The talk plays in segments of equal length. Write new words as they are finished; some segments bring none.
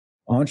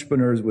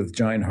entrepreneurs with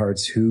giant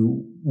hearts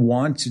who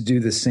want to do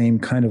the same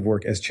kind of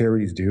work as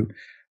charities do,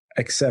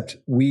 except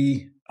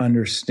we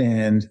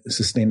understand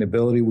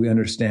sustainability. We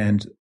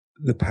understand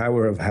the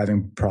power of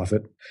having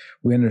profit.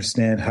 We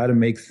understand how to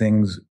make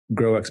things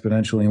grow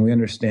exponentially, and we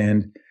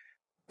understand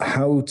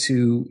how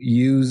to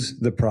use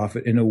the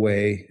profit in a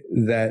way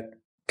that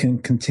can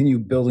continue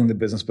building the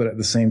business, but at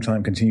the same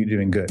time continue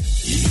doing good.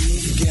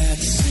 You've got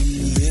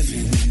some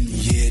living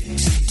yet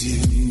to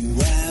do.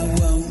 I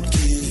won't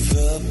give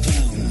up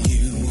on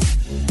you.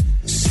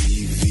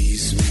 See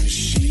these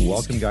machines.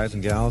 Welcome, guys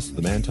and gals, to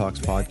the Man Talks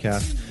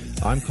podcast.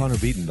 I'm Connor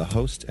Beaton, the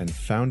host and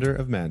founder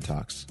of Man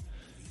Talks.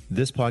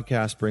 This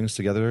podcast brings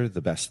together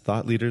the best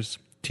thought leaders,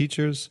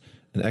 teachers,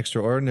 and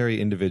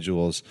extraordinary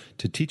individuals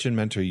to teach and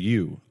mentor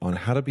you on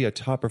how to be a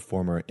top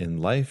performer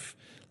in life,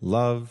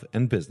 love,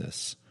 and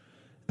business.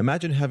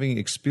 Imagine having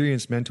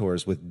experienced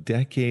mentors with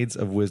decades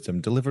of wisdom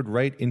delivered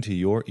right into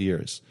your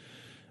ears.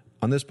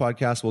 On this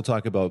podcast, we'll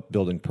talk about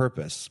building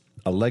purpose,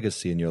 a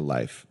legacy in your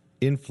life,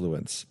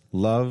 influence,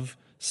 love,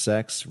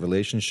 sex,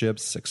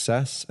 relationships,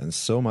 success, and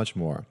so much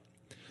more.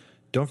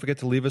 Don't forget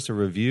to leave us a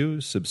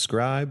review,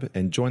 subscribe,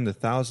 and join the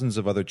thousands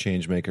of other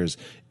changemakers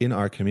in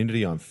our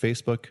community on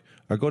Facebook,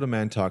 or go to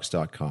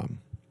mantalks.com.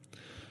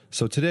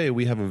 So today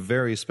we have a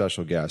very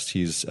special guest.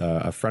 He's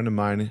a friend of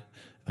mine.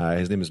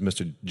 His name is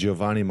Mr.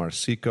 Giovanni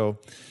Marsico.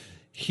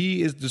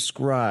 He is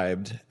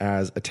described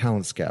as a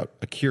talent scout,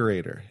 a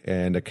curator,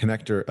 and a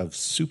connector of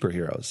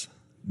superheroes.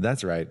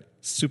 That's right,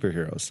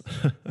 superheroes.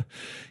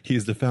 He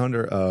is the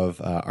founder of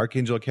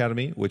Archangel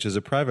Academy, which is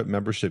a private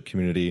membership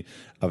community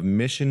of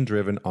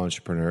mission-driven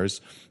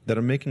entrepreneurs that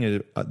are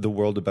making the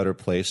world a better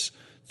place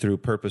through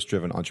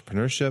purpose-driven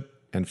entrepreneurship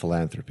and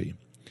philanthropy.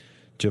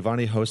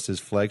 Giovanni hosts his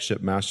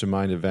flagship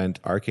mastermind event,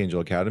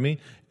 Archangel Academy,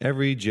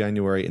 every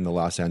January in the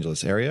Los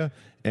Angeles area,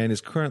 and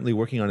is currently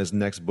working on his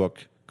next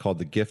book called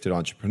The Gifted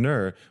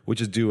Entrepreneur, which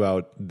is due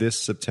out this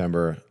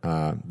September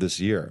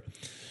this year.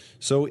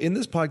 So in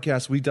this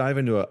podcast, we dive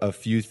into a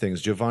few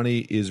things. Giovanni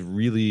is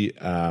really,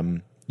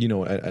 a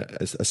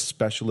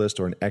specialist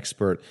or an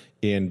expert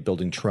in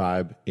building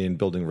tribe, in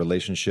building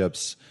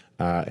relationships,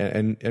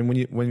 and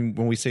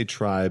when we say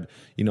tribe,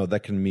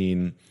 that can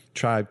mean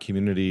tribe,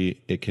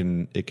 community. It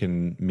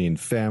can mean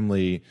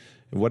family,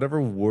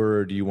 whatever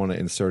word you want to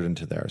insert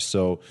into there.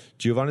 So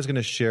Giovanni is going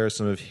to share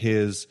some of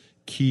his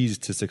keys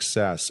to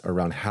success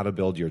around how to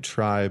build your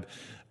tribe.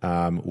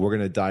 We're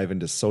going to dive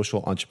into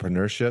social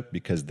entrepreneurship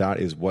because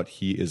that is what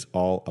he is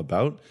all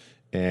about.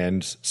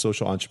 And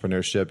social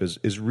entrepreneurship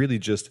is really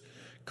just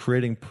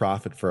creating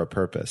profit for a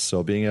purpose.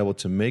 So being able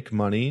to make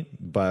money,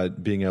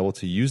 but being able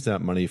to use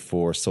that money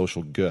for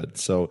social good.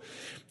 So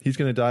he's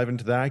going to dive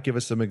into that, give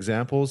us some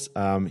examples.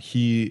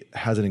 He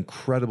has an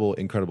incredible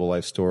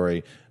life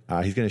story.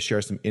 He's going to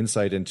share some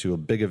insight into a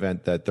big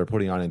event that they're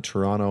putting on in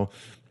Toronto.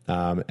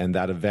 And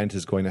that event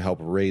is going to help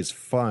raise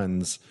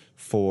funds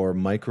for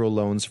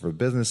microloans for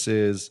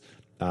businesses,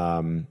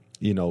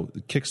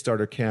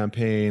 Kickstarter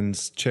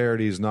campaigns,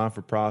 charities,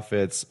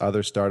 not-for-profits,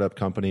 other startup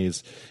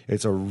companies.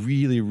 It's a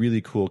really,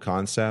 really cool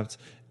concept,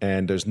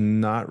 and there's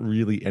not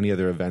really any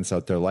other events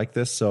out there like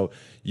this. So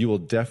you will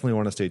definitely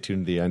want to stay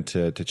tuned to the end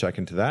to check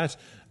into that.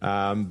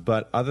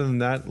 But other than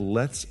that,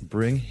 let's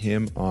bring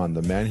him on,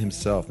 the man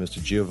himself,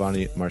 Mr.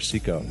 Giovanni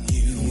Marsico.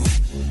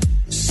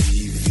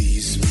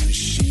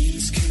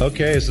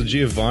 Okay, so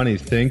Giovanni,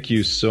 thank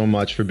you so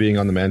much for being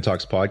on the Man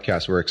Talks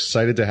podcast. We're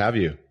excited to have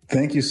you.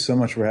 Thank you so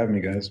much for having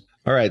me, guys.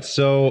 All right,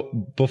 so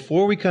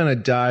before we kind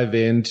of dive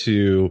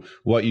into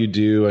what you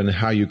do and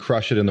how you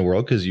crush it in the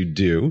world, because you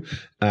do,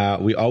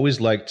 we always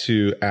like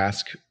to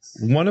ask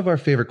one of our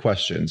favorite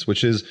questions,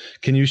 which is,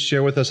 can you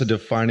share with us a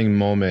defining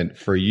moment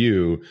for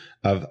you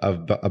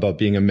about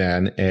being a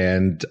man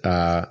and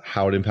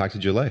how it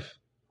impacted your life?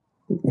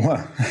 Wow,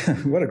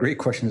 what a great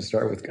question to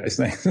start with, guys.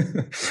 Thanks.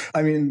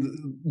 I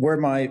mean, where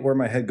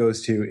my head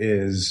goes to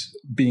is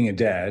being a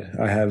dad.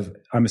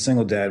 I'm a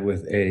single dad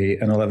with an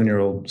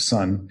 11-year-old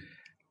son.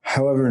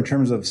 However, in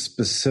terms of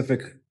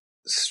specific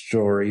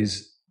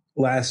stories,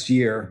 last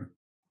year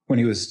when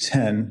he was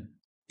 10,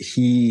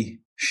 he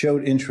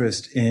showed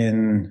interest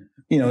in,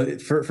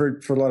 for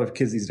a lot of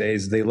kids these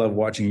days, they love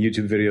watching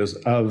YouTube videos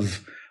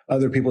of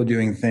other people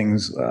doing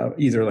things,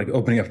 either like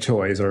opening up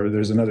toys, or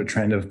there's another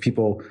trend of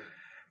people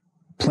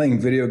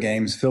playing video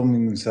games,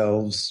 filming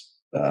themselves,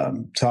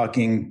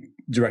 talking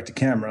direct to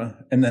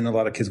camera. And then a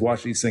lot of kids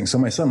watch these things. So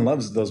my son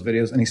loves those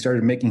videos, and he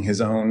started making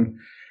his own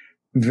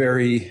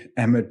very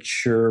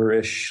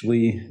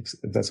amateurishly,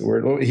 if that's a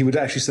word. He would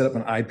actually set up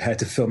an iPad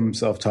to film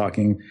himself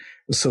talking.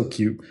 It was so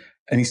cute.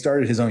 And he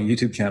started his own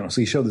YouTube channel. So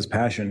he showed this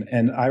passion.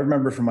 And I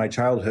remember from my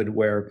childhood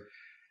where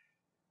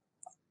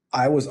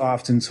I was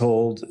often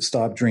told,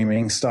 stop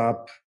dreaming,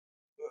 stop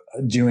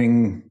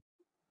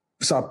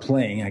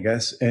playing, I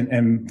guess,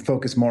 and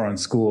focus more on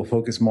school,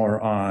 focus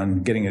more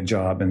on getting a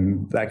job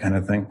and that kind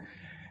of thing.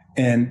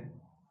 And,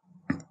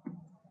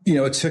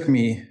 it took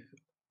me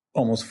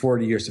almost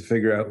 40 years to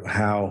figure out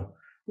how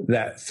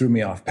that threw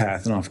me off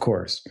path and off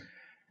course.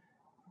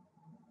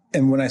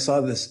 And when I saw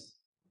this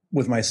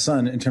with my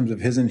son in terms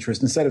of his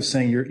interest. Instead of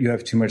saying you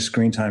have too much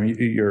screen time,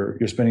 you're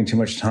spending too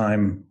much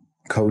time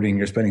coding,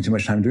 you're spending too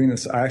much time doing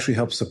this, I actually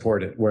help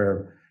support it,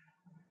 where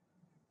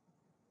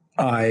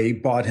I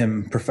bought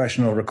him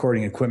professional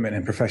recording equipment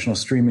and professional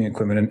streaming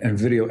equipment and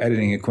video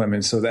editing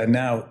equipment, so that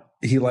now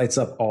he lights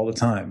up all the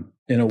time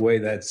in a way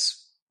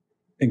that's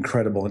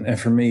incredible. And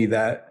for me,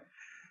 that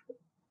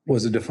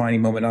was a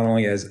defining moment, not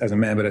only as a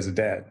man, but as a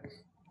dad.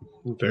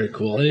 Very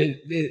cool. And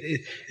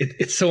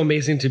it's so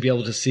amazing to be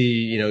able to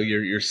see,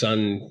 your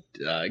son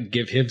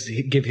give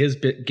his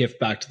gift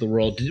back to the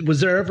world.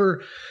 Was there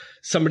ever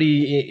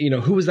somebody,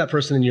 who was that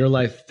person in your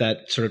life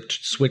that sort of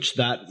switched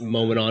that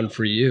moment on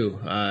for you?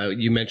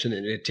 You mentioned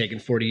that it had taken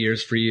 40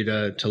 years for you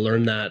to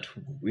learn that.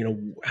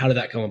 How did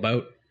that come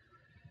about?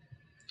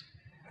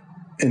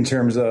 In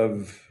terms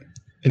of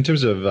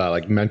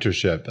like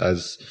mentorship,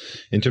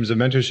 in terms of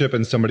mentorship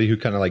and somebody who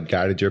kind of like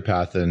guided your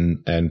path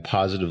and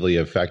positively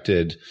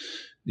affected,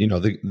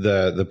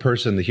 the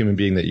person, the human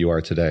being that you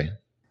are today.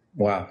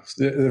 Wow.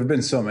 There have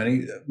been so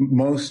many.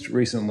 Most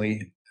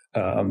recently,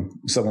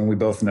 someone we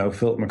both know,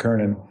 Philip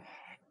McKernan.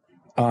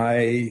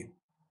 I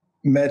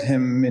met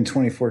him in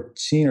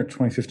 2014 or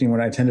 2015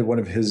 when I attended one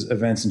of his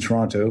events in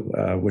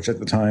Toronto, which at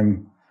the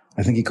time,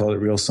 I think he called it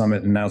Real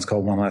Summit, and now it's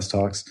called One Last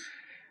Talks.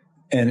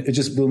 And it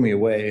just blew me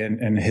away.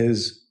 And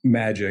his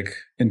magic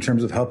in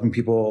terms of helping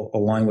people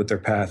align with their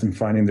path and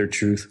finding their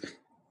truth.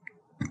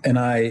 And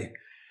I,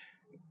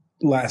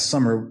 last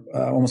summer,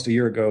 almost a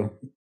year ago,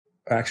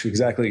 actually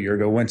exactly a year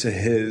ago, went to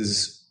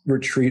his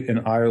retreat in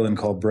Ireland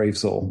called Brave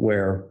Soul,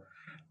 where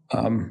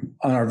on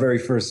our very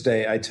first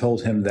day, I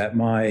told him that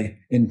my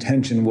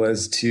intention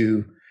was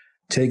to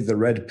take the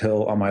red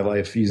pill on my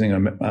life, using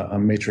a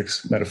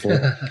Matrix metaphor,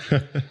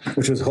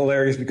 which was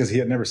hilarious because he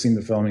had never seen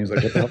the film. He was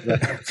like, what the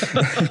hell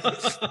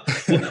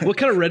is that? What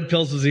kind of red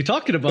pills was he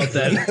talking about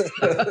then?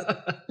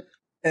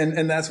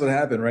 And that's what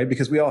happened, right?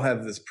 Because we all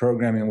have this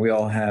programming. We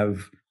all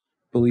have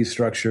belief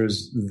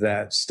structures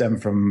that stem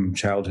from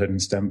childhood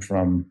and stem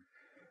from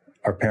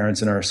our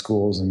parents and our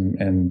schools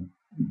and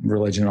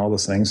religion, all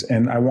those things.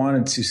 And I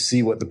wanted to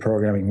see what the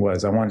programming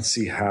was. I wanted to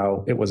see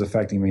how it was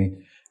affecting me.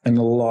 And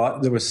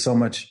there was so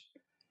much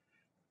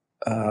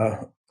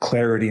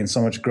clarity and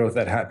so much growth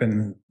that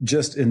happened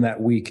just in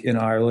that week in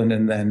Ireland.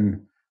 And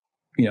then,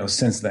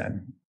 since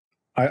then,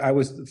 I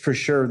was for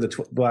sure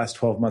the last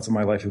 12 months of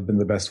my life have been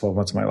the best 12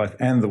 months of my life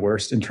and the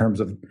worst in terms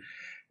of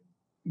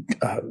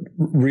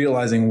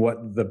realizing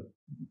what the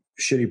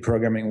shitty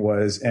programming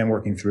was and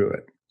working through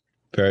it.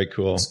 Very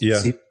cool.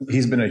 Yeah.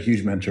 He's been a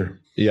huge mentor.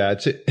 Yeah.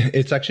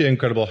 It's actually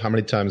incredible how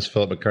many times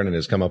Philip McKernan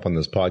has come up on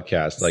this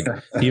podcast. Like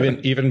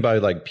even by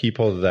like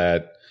people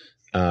that,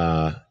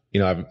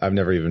 I've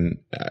never even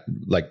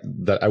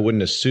that I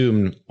wouldn't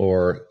assume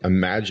or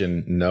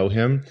imagine know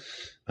him.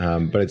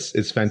 But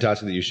it's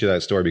fantastic that you share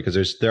that story,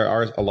 because there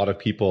are a lot of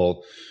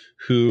people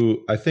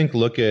who I think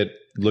look at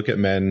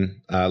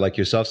men like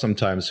yourself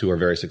sometimes who are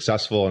very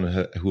successful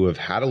and who have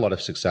had a lot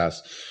of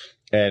success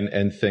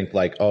and think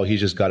like, oh, he's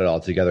just got it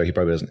all together. He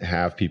probably doesn't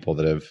have people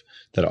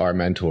that are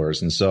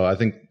mentors. And so I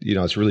think,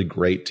 it's really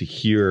great to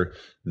hear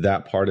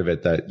that part of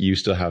it, that you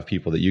still have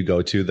people that you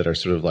go to that are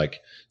sort of like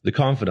the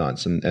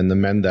confidants and the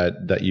men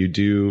that you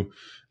do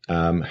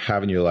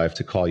have in your life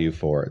to call you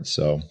forward.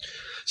 So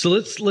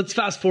let's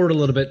fast forward a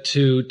little bit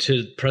to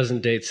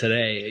present day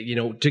today.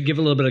 To give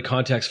a little bit of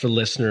context for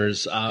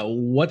listeners,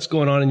 what's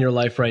going on in your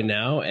life right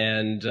now,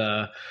 and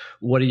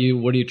what are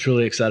you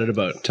truly excited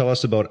about? Tell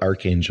us about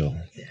Archangel.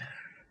 Yeah.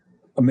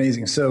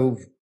 Amazing. So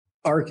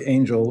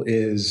Archangel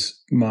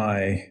is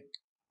I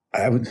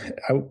was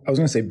going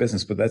to say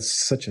business, but that's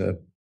such a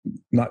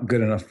not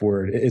good enough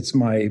word. It's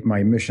my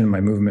mission,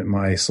 my movement,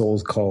 my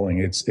soul's calling.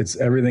 It's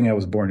everything I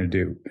was born to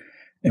do.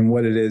 And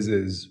what it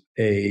is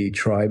a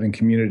tribe and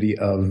community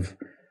of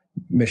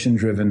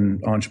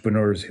mission-driven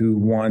entrepreneurs who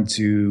want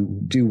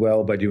to do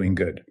well by doing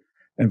good,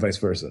 and vice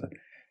versa.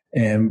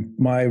 And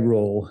my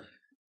role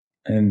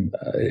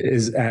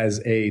is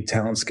as a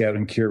talent scout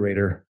and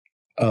curator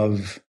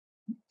of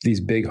these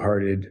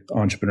big-hearted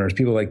entrepreneurs,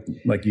 people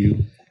like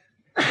you,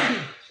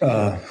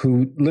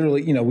 who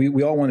literally,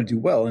 we all want to do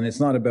well, and it's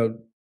not about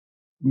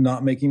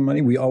not making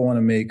money. We all want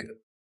to make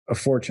a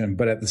fortune,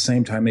 but at the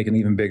same time, make an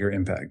even bigger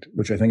impact,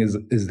 which I think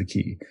is the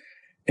key.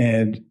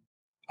 And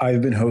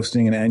I've been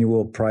hosting an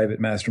annual private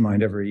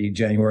mastermind every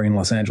January in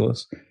Los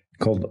Angeles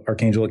called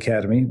Archangel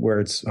Academy, where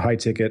it's a high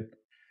ticket,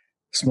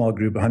 small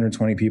group,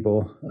 120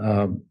 people.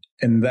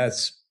 And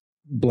that's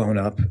blown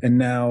up. And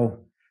now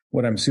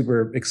what I'm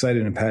super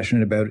excited and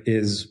passionate about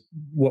is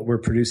what we're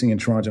producing in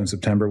Toronto in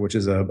September, which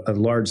is a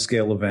large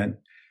scale event,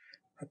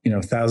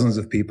 thousands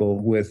of people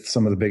with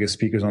some of the biggest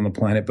speakers on the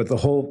planet. But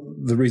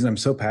the reason I'm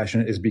so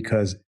passionate is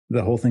because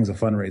the whole thing's a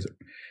fundraiser.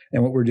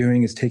 And what we're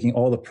doing is taking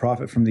all the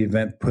profit from the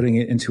event, putting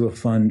it into a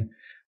fund,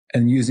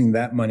 and using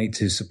that money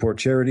to support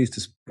charities, to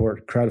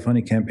support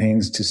crowdfunding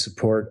campaigns, to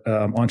support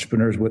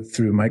entrepreneurs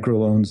through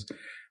microloans,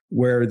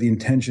 where the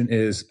intention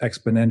is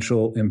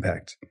exponential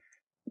impact,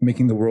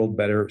 making the world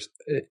better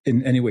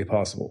in any way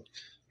possible.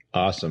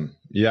 Awesome.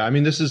 Yeah. I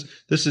mean, this is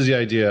the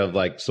idea of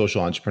like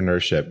social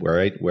entrepreneurship,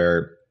 right?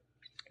 Where,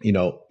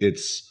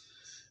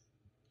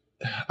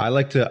 I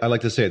like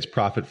to say it's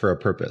profit for a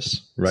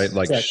purpose, right?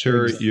 Like,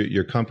 sure,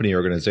 your company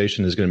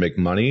organization is going to make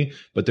money,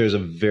 but there's a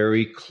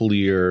very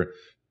clear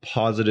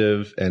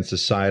positive and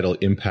societal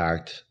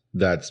impact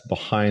that's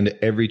behind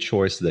every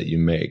choice that you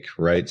make,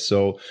 right?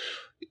 So,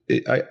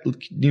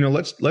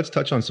 let's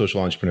touch on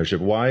social entrepreneurship.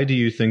 Why do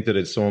you think that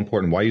it's so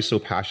important? Why are you so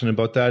passionate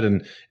about that?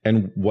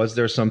 And was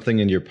there something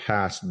in your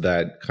past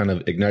that kind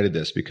of ignited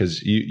this?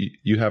 Because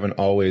you haven't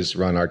always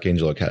run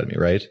Archangel Academy,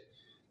 right?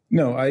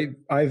 No,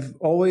 I've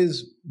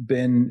always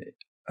been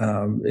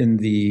in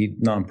the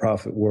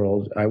nonprofit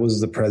world. I was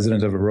the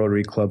president of a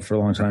Rotary Club for a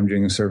long time,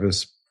 doing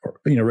service,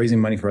 raising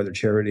money for other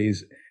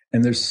charities.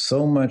 And there's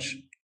so much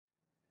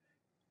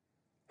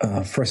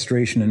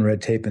frustration and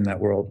red tape in that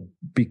world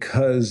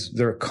because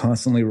they're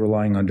constantly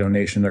relying on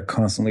donation. They're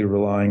constantly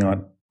relying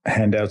on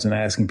handouts and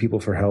asking people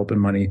for help and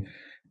money.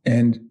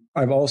 And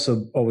I've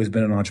also always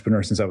been an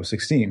entrepreneur since I was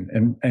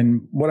 16.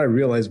 And what I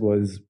realized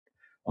was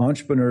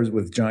entrepreneurs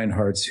with giant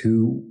hearts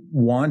who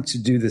want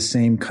to do the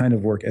same kind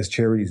of work as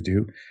charities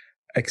do,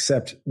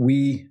 except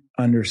we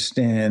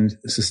understand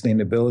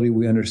sustainability.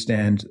 We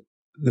understand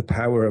the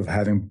power of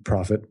having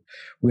profit.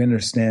 We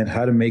understand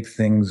how to make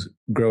things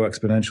grow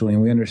exponentially,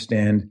 and we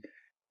understand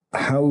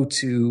how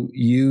to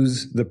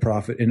use the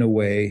profit in a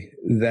way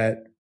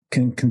that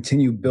can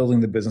continue building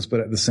the business, but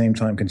at the same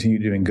time continue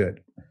doing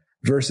good,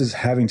 versus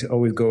having to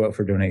always go out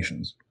for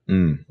donations.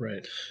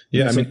 Right.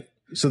 Yeah.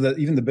 So that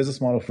even the business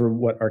model for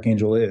what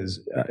Archangel is,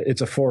 it's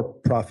a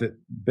for-profit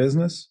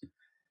business,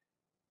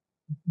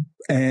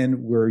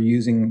 and we're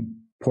using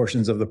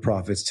portions of the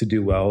profits to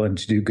do well and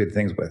to do good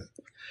things with.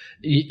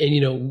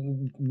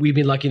 And, we've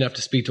been lucky enough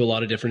to speak to a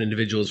lot of different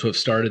individuals who have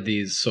started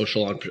these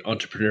social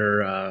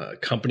entrepreneur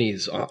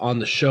companies on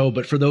the show.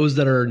 But for those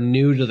that are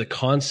new to the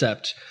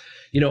concept,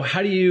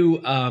 how do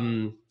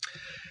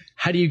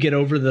you get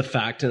over the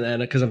fact,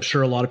 and because I'm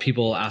sure a lot of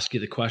people ask you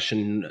the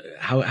question,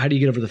 how do you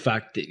get over the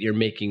fact that you're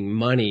making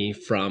money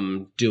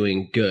from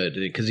doing good?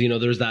 Because,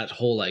 there's that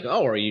whole like,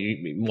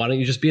 why don't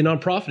you just be a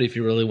nonprofit if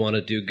you really want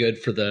to do good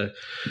for the,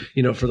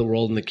 for the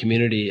world and the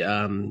community?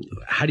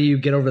 How do you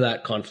get over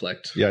that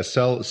conflict? Yeah.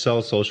 Sell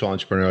social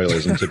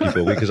entrepreneurialism to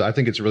people because I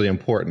think it's really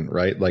important,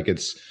 right? Like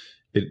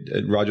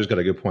Roger's got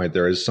a good point.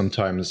 There is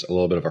sometimes a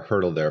little bit of a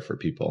hurdle there for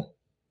people.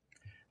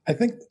 I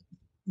think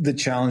the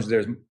challenge there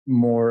is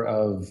more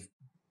of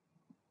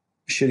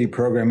shitty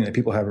programming that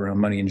people have around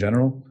money in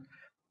general,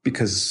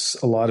 because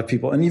a lot of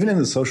people, and even in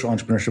the social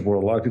entrepreneurship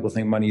world, a lot of people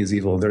think money is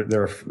evil.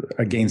 They're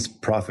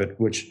against profit,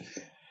 which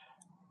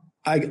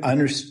I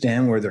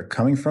understand where they're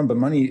coming from, but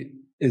money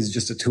is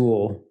just a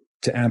tool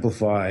to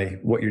amplify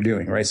what you're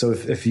doing, right? So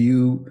if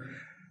you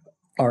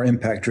are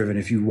impact driven,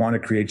 if you want to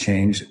create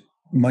change,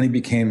 money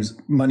becomes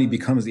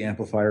the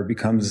amplifier,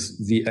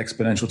 becomes the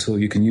exponential tool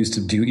you can use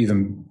to do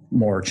even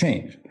more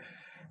change.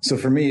 So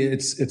for me,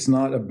 it's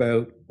not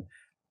about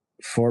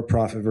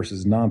for-profit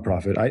versus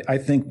nonprofit. I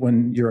think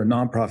when you're a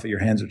nonprofit, your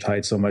hands are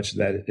tied so much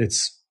that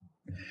it's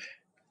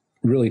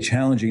really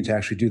challenging to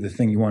actually do the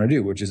thing you want to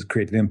do, which is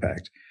create the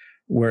impact.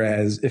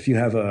 Whereas if you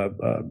have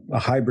a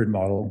hybrid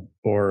model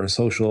or a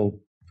social,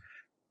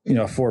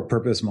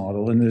 for-purpose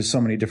model, and there's so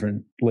many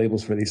different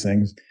labels for these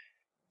things,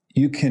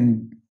 you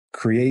can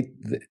create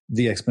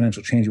the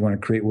exponential change you want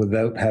to create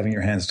without having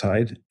your hands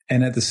tied,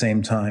 and at the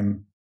same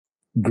time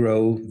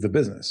grow the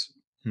business.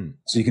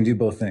 So you can do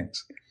both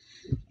things.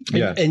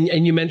 Yeah.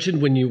 And you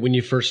mentioned when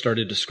you first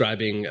started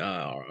describing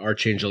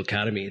Archangel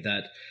Academy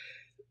that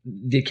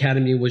the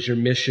academy was your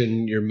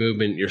mission, your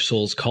movement, your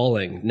soul's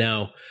calling.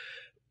 Now,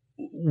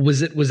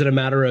 was it a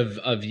matter of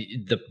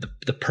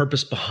the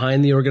purpose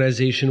behind the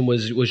organization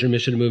was your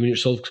mission, movement,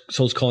 your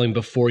soul's calling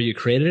before you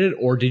created it,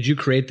 or did you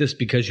create this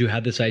because you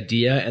had this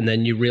idea and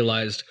then you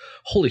realized,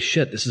 holy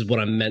shit, this is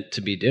what I'm meant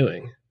to be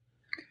doing?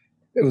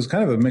 It was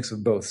kind of a mix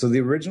of both. So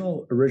the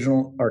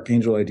original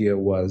Archangel idea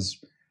was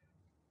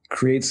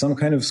create some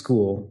kind of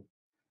school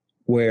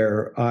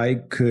where I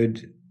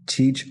could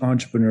teach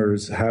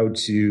entrepreneurs how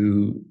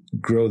to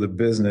grow the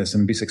business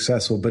and be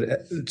successful. But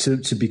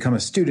to become a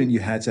student, you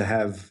had to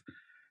have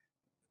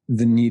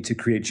the need to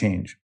create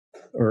change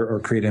or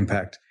create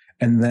impact,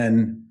 and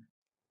then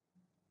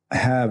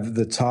have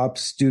the top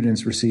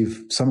students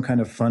receive some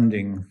kind of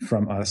funding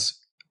from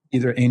us,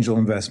 either angel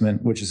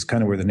investment, which is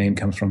kind of where the name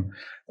comes from,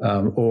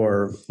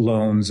 or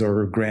loans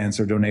or grants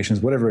or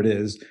donations, whatever it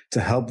is, to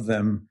help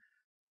them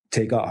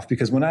take off.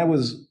 Because when I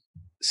was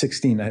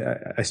 16,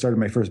 I started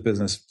my first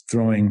business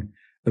throwing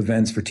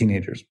events for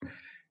teenagers.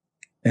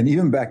 And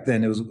even back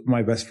then, it was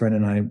my best friend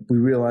and I, we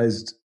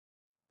realized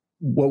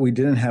what we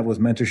didn't have was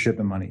mentorship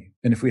and money.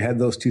 And if we had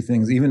those two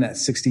things, even at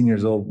 16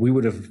 years old, we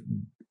would have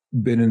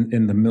been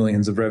in the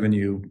millions of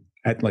revenue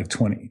at like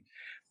 20.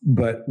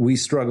 But we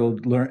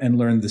struggled,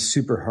 learned the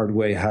super hard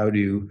way how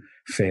to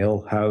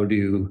fail, how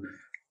to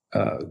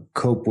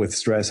cope with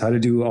stress, how to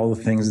do all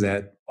the things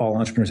that all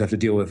entrepreneurs have to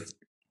deal with,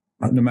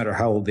 no matter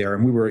how old they are.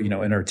 And we were,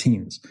 in our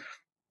teens.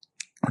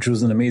 which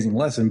was an amazing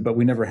lesson, but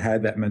we never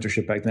had that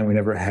mentorship back then. We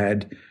never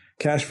had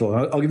cash flow.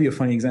 I'll give you a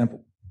funny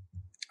example.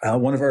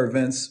 One of our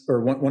events,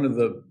 or one of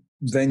the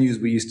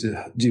venues we used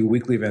to do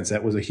weekly events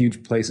at, was a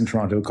huge place in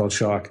Toronto called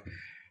Shock.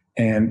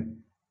 And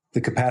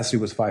the capacity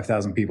was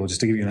 5,000 people, just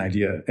to give you an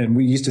idea. And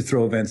we used to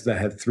throw events that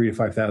had 3,000 to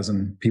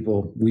 5,000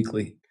 people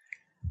weekly.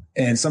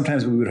 And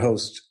sometimes we would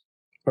host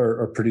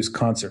or produce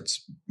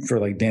concerts for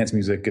like dance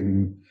music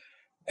and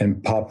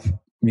pop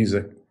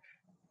music.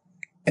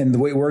 And the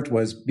way it worked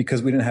was,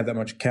 because we didn't have that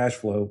much cash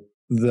flow,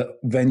 the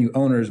venue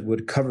owners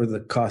would cover the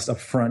cost up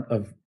front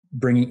of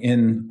bringing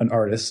in an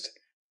artist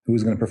who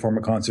was going to perform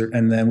a concert.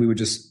 And then we would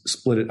just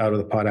split it out of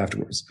the pot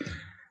afterwards.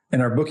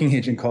 And our booking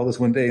agent called us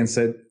one day and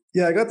said,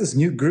 yeah, I got this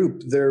new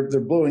group. They're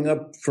blowing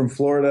up from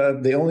Florida.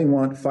 They only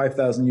want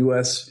 5,000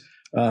 US.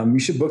 You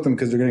should book them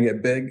because they're going to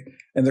get big.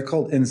 And they're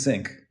called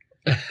NSYNC.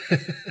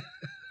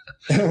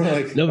 And we're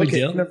like, no big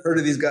deal. I've never heard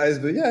of these guys,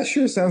 but yeah,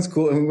 sure, sounds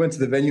cool. And we went to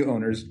the venue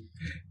owners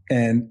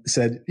and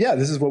said, yeah,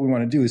 this is what we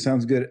want to do. It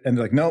sounds good. And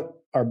they're like,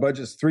 nope, our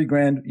budget's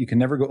 $3,000. You can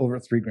never go over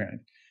 $3,000.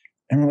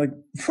 And we're like,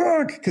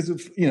 fuck, because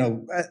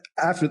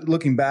after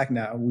looking back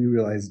now, we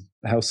realized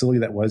how silly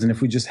that was. And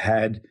if we just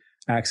had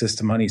access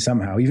to money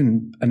somehow,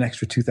 even an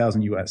extra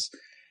 2,000 US.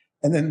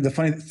 And then the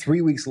funny,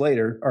 3 weeks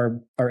later,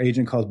 our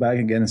agent calls back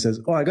again and says,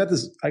 oh, I got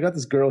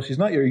this girl. She's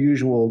not your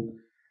usual,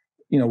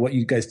 what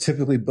you guys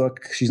typically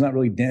book. She's not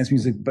really dance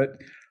music, but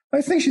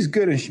I think she's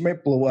good and she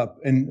might blow up.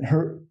 And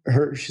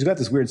she's got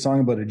this weird song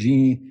about a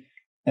genie,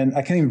 and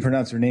I can't even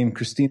pronounce her name,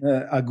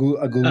 Christina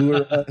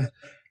Aguilera.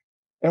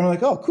 And we're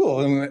like, oh,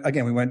 cool.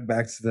 And we went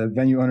back to the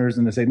venue owners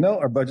and they said, no,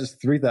 our budget's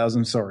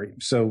 3,000. Sorry.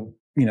 So,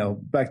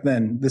 back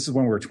then, this is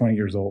when we were 20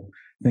 years old,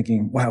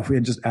 thinking, wow, if we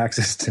had just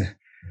access to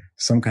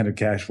some kind of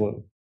cash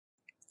flow.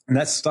 And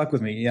that stuck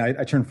with me. Yeah,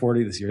 I turned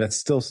 40 this year. That's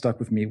still stuck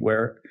with me,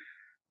 where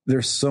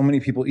there's so many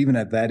people, even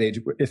at that age,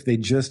 if they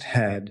just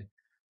had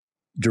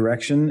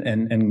direction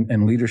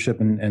and leadership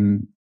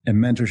and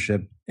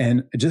mentorship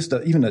and just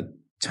even a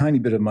tiny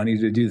bit of money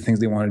to do the things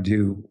they want to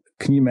do,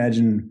 can you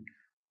imagine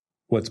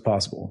what's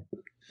possible?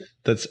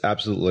 That's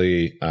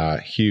absolutely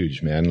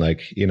huge, man.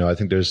 Like, I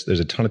think there's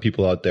a ton of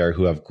people out there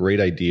who have great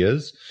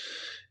ideas,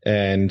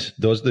 and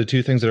those are the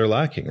two things that are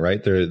lacking,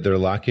 right? They're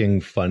lacking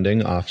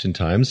funding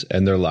oftentimes,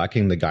 and they're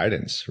lacking the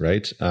guidance,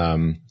 right?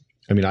 I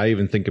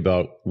even think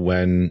about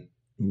when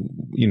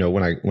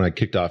I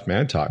kicked off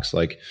Man Talks,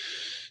 like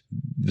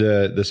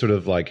the sort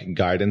of like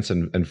guidance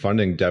and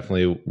funding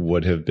definitely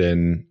would have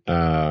been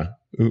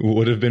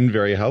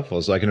very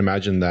helpful. So I can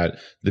imagine that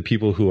the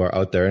people who are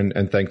out there,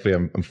 and thankfully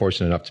I'm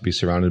fortunate enough to be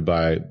surrounded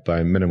by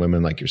men and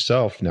women like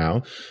yourself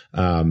now.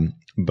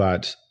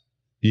 But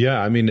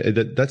yeah,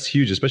 that's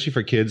huge, especially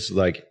for kids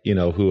like,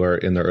 who are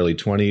in their early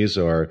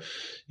 20s, or,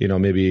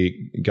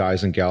 maybe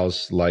guys and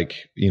gals like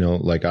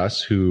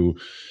us who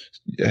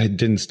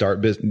didn't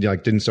start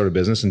a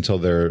business until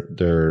their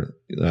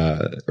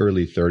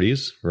early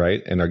 30s,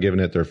 right? And are giving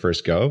it their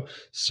first go.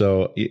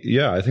 So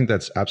yeah, I think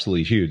that's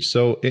absolutely huge.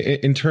 So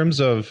in terms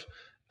of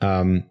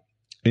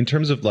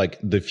like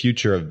the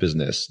future of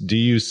business, do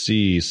you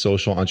see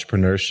social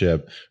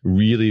entrepreneurship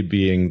really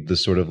being the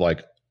sort of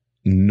like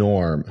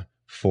norm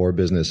for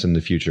business in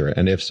the future?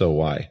 And if so,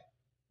 why?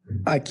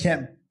 I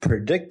can't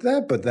predict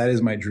that, but that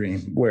is my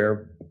dream,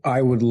 where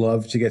I would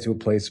love to get to a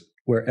place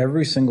where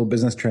every single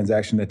business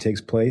transaction that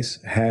takes place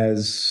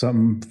has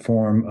some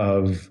form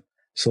of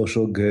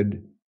social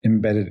good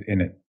embedded in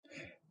it,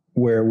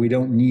 where we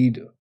don't need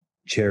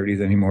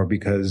charities anymore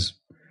because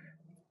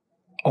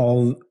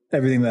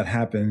everything that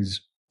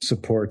happens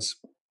supports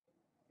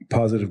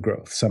positive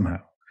growth somehow.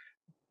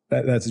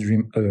 That's a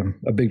dream,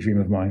 a big dream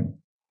of mine.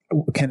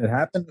 Can it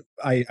happen?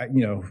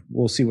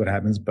 We'll see what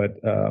happens, but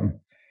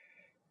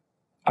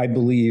I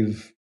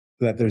believe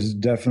that there's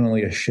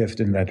definitely a shift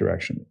in that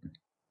direction.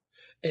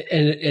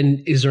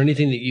 And is there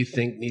anything that you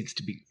think needs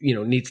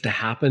to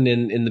happen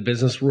in the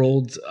business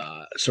world?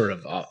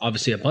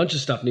 Obviously a bunch of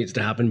stuff needs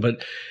to happen,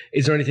 but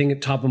is there anything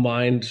at top of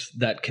mind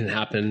that can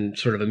happen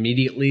sort of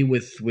immediately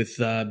with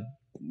the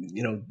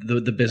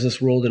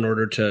business world in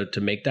order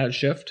to make that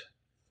shift?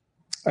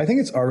 I think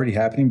it's already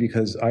happening,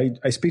 because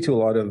I speak to a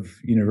lot of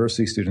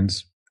university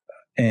students,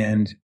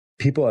 and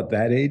people at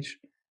that age,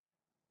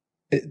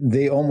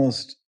 they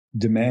almost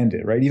demand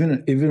it, right?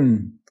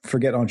 Even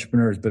forget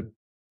entrepreneurs, but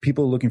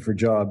people looking for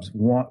jobs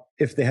want,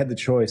 if they had the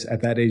choice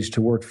at that age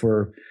to work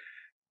for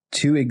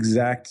two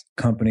exact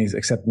companies,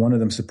 except one of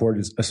them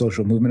supported a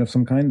social movement of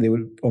some kind, they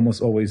would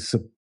almost always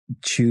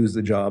choose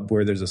the job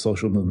where there's a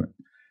social movement.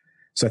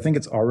 So I think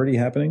it's already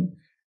happening,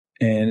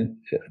 and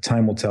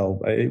time will tell.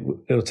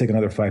 It'll take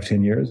another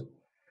 5-10 years.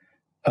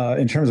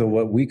 In terms of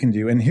what we can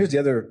do, and here's the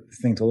other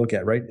thing to look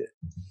at, right?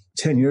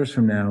 10 years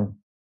from now,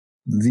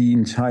 the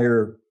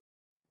entire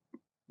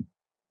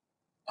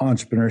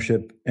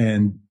entrepreneurship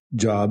and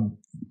job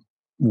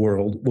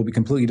world will be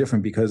completely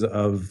different because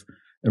of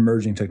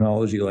emerging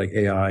technology like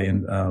AI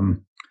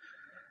and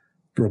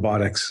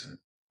robotics.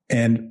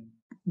 And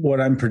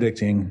what I'm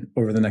predicting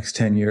over the next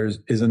 10 years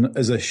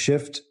is a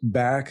shift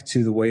back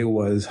to the way it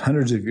was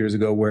hundreds of years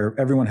ago, where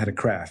everyone had a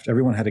craft,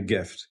 everyone had a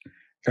gift.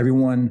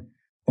 everyone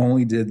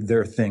only did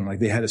their thing. Like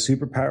they had a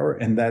superpower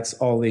and that's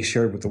all they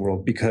shared with the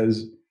world,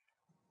 because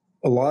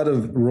a lot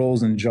of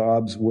roles and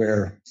jobs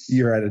where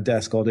you're at a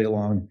desk all day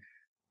long,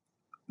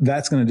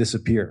 that's going to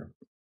disappear.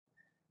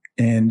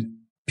 And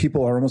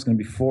people are almost going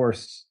to be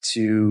forced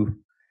to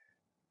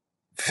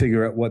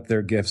figure out what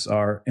their gifts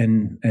are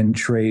and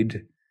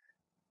trade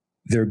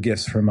their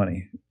gifts for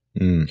money.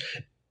 And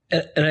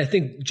I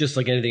think just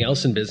like anything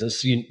else in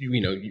business, you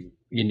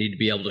need to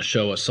be able to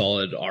show a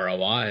solid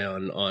ROI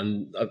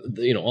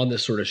on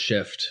this sort of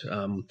shift,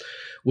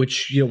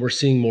 which we're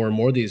seeing more and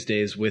more these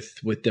days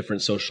with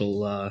different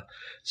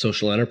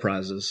social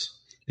enterprises.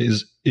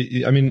 There's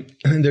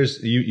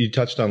you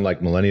touched on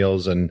like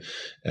millennials and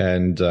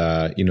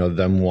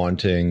them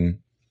wanting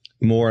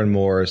more and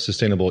more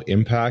sustainable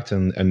impact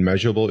and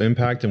measurable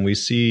impact, and we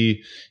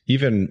see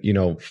even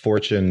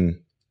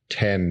Fortune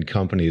 10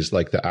 companies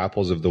like the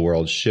Apples of the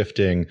world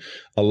shifting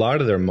a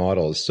lot of their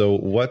models. So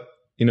what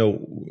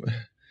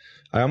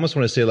I almost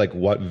want to say, like,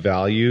 what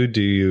value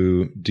do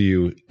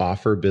you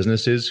offer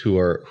businesses who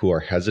are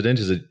hesitant?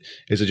 Is it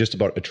just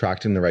about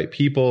attracting the right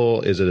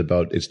people? Is it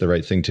about it's the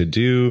right thing to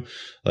do?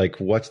 Like,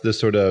 what's the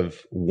sort of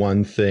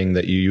one thing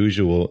that you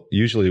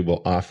usually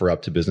will offer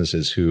up to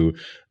businesses who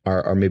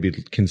are maybe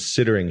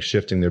considering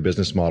shifting their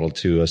business model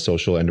to a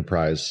social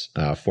enterprise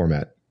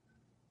format?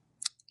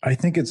 I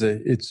think it's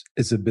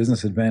a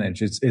business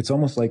advantage. It's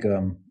almost like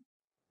a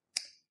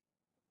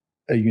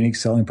unique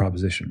selling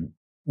proposition.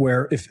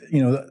 Where if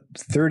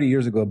 30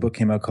 years ago, a book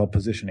came out called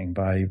Positioning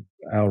by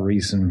Al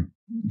Ries and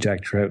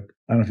Jack Trout.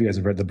 I don't know if you guys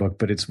have read the book,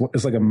 but it's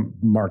like a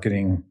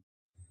marketing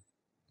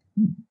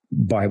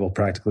Bible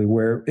practically,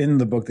 where in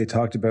the book they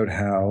talked about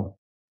how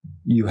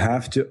you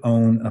have to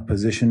own a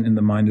position in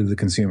the mind of the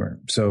consumer.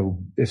 So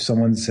if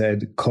someone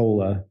said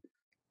cola,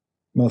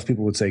 most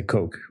people would say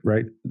Coke,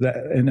 right?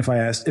 And if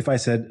I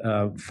said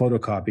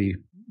photocopy,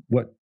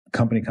 what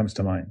company comes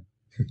to mind?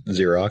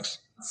 Xerox.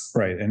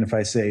 Right. And if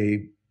I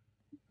say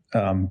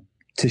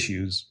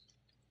tissues,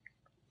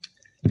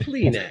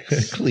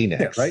 Kleenex.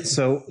 Yeah, right.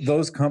 So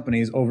those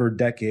companies over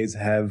decades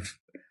have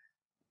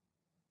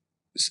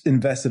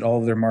invested all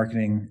of their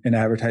marketing and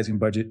advertising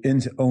budget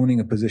into owning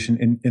a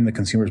position in the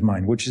consumer's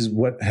mind, which is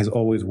what has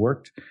always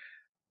worked.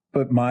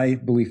 But my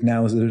belief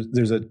now is that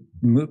there's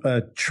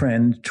a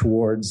trend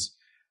towards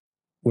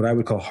what I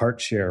would call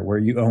heart share, where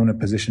you own a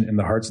position in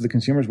the hearts of the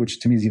consumers, which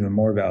to me is even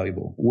more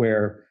valuable,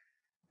 where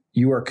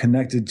you are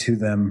connected to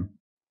them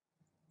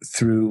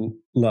through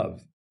love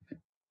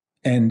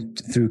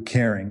and through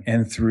caring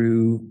and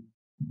through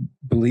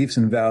beliefs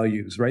and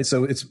values, right?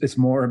 So it's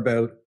more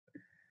about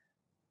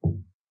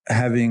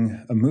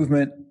having a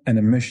movement and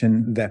a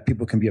mission that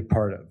people can be a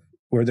part of,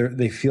 where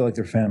they feel like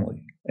they're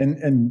family.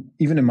 And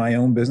even in my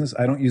own business,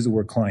 I don't use the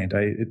word client.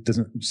 It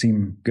doesn't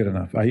seem good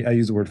enough. I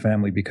use the word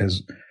family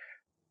because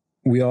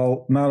we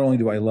all, not only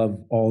do I love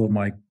all of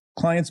my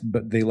clients,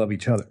 but they love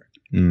each other.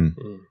 Mm.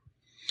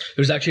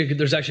 There's actually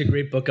a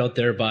great book out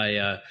there by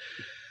a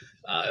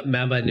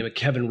man by the name of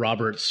Kevin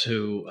Roberts,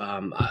 who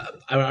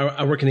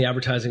I work in the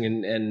advertising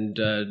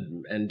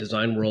and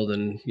design world,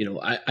 and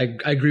I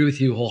agree with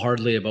you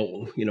wholeheartely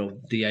about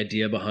the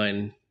idea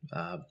behind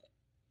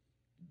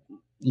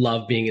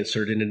love being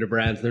inserted into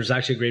brands. And there's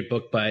actually a great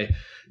book by a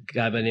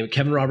guy by the name of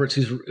Kevin Roberts,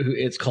 who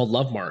it's called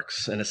Love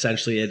Marks, and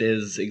essentially it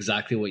is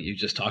exactly what you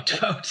just talked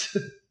about.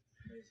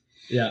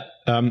 Yeah.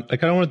 I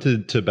kind of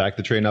wanted to back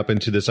the train up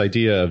into this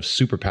idea of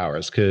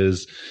superpowers,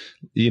 because,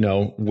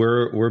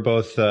 we're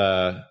both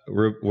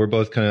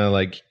kind of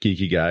like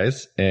geeky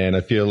guys, and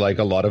I feel like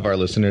a lot of our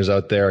listeners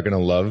out there are going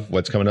to love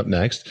what's coming up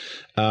next.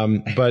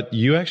 But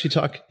you actually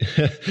talk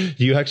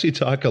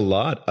a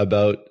lot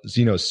about,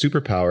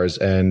 superpowers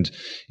and,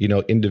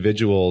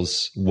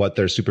 individuals, what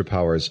their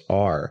superpowers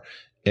are.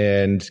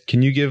 And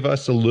can you give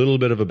us a little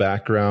bit of a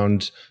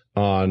background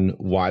on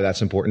why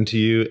that's important to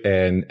you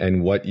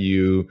and what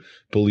you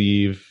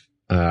believe,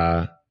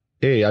 A,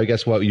 I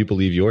guess what you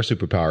believe your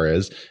superpower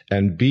is,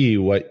 and B,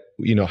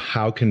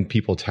 how can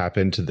people tap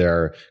into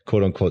their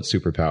quote unquote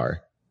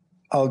superpower?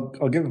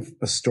 I'll give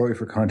a story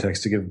for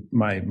context to give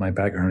my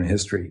background in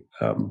history.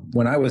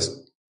 When I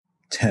was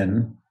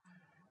 10,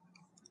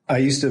 I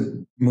used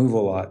to move a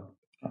lot.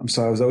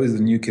 So I was always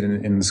the new kid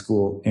in the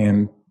school.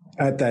 And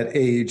at that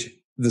age,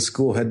 the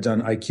school had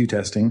done IQ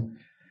testing,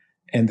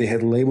 and they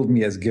had labeled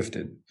me as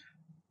gifted,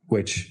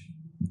 which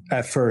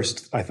at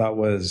first I thought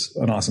was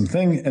an awesome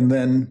thing. And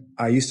then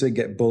I used to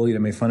get bullied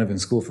and made fun of in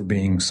school for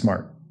being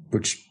smart,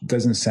 which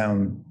doesn't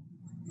sound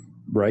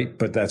right,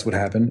 but that's what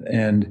happened.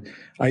 And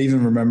I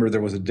even remember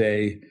there was a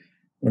day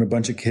when a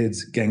bunch of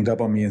kids ganged up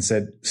on me and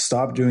said,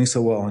 "Stop doing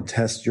so well on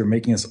tests. You're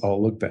making us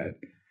all look bad."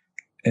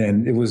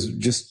 And it was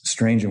just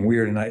strange and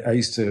weird. And I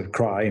used to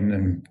cry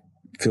and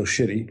feel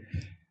shitty.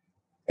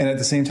 And at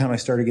the same time, I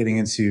started getting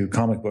into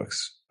comic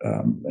books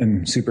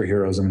and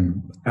superheroes,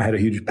 and I had a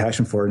huge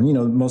passion for it.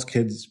 And, most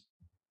kids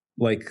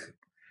like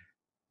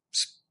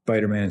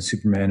Spider-Man and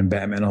Superman and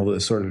Batman, all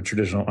the sort of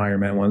traditional Iron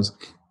Man ones.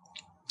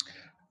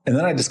 And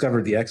then I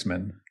discovered the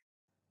X-Men.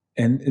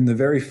 And in the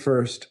very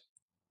first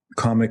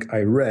comic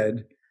I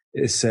read,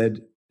 it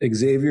said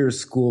Xavier's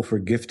School for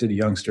Gifted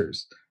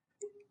Youngsters.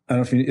 I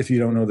don't know if you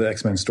don't know the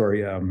X-Men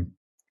story.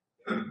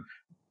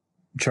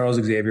 Charles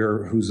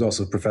Xavier, who's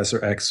also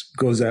Professor X,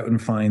 goes out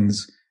and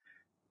finds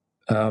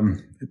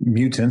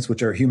mutants,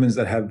 which are humans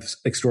that have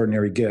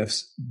extraordinary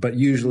gifts, but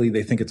usually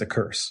they think it's a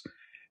curse.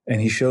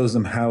 And he shows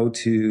them how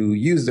to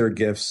use their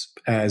gifts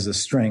as a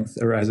strength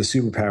or as a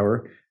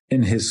superpower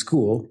in his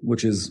school,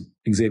 which is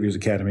Xavier's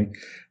Academy.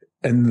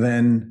 And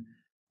then,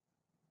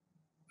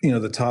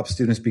 the top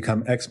students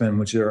become X-Men,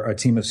 which are a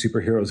team of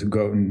superheroes who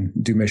go out and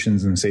do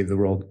missions and save the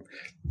world.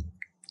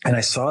 And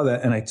I saw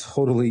that, and I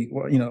totally,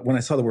 when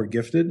I saw the word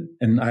gifted,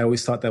 and I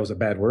always thought that was a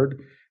bad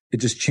word, it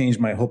just changed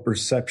my whole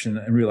perception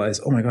and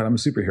realized, oh my God, I'm a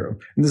superhero.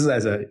 And this is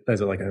as a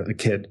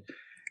kid.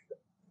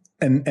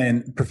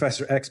 And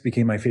Professor X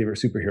became my favorite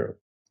superhero.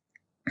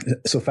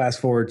 So fast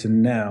forward to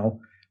now,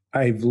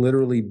 I've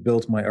literally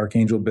built my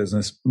Archangel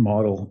business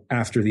model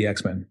after the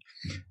X-Men.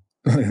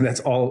 That's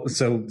all.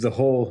 So the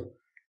whole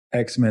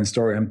X-Men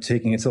story, I'm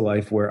taking it to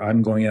life where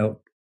I'm going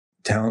out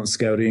talent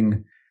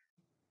scouting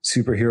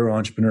superhero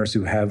entrepreneurs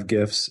who have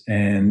gifts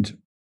and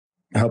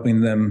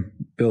helping them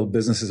build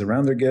businesses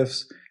around their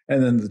gifts.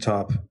 And then the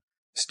top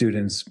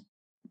students,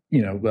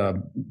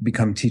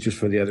 become teachers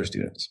for the other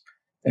students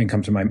and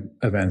come to my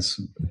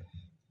events.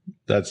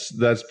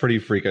 That's pretty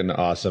freaking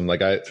awesome.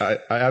 Like I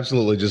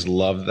absolutely just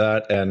love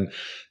that. And,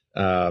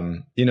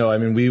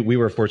 we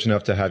were fortunate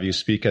enough to have you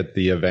speak at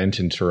the event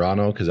in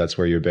Toronto because that's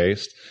where you're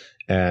based.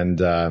 And,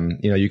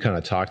 you kind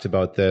of talked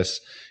about this.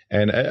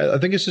 And I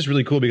think it's just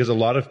really cool because a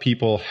lot of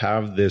people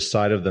have this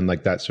side of them,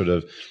 like that sort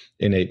of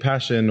innate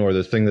passion or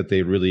the thing that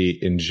they really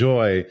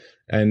enjoy.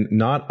 And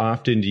not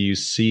often do you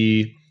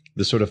see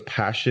the sort of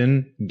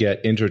passion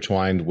get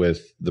intertwined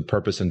with the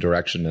purpose and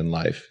direction in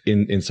life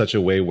in such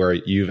a way where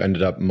you've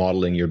ended up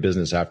modeling your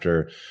business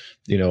after,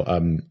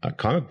 a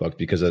comic book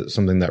because it's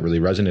something that really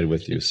resonated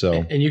with you.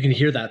 So, and you can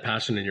hear that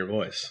passion in your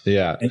voice.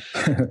 Yeah.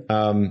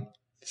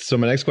 So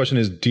my next question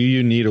is, do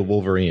you need a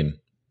Wolverine?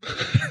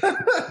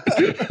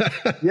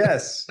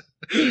 Yes.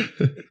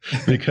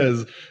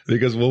 because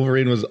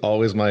Wolverine was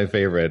always my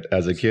favorite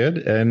as a kid,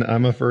 and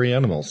I'm a furry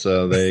animal.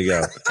 So there you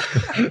go.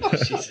 Oh,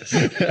 Jesus.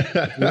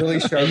 Really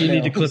sharp. You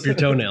need to clip your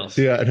toenails.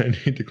 Yeah, and I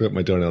need to clip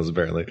my toenails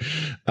apparently.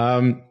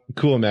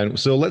 Cool, man.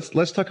 So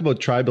let's talk about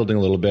tribe building a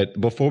little bit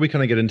before we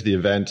kind of get into the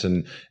event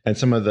and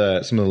some of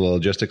the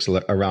logistics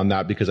around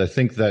that, because I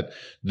think that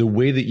the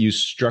way that you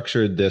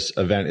structured this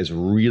event is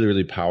really,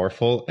 really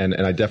powerful, and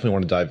I definitely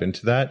want to dive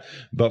into that.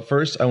 But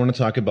first, I want to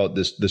talk about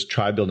this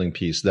tribe building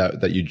piece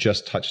that you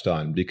just touched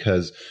on,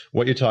 because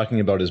what you're talking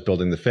about is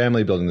building the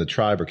family, building the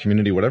tribe or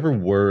community, whatever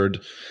word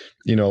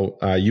you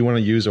want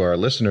to use or our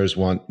listeners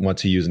want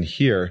to use and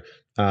hear.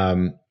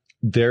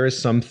 There's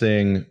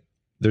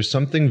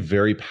something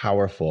very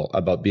powerful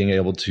about being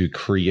able to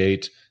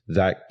create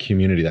that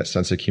community, that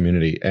sense of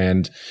community.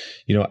 And,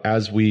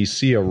 as we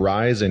see a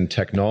rise in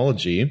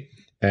technology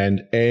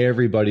and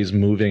everybody's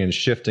moving and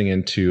shifting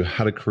into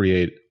how to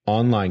create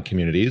online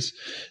communities,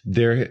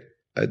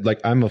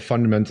 I'm a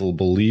fundamental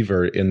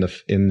believer in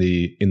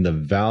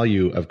the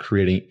value of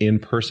creating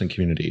in-person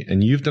community.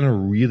 And you've done a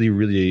really,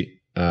 really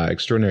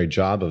extraordinary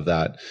job of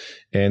that.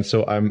 And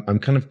so I'm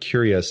kind of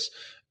curious,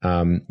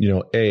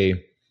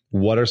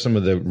 what are some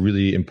of the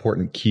really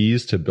important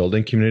keys to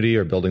building community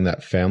or building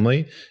that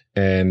family?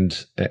 And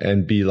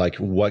B, like,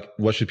 what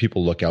should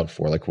people look out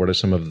for? Like, what are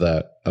some of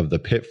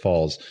the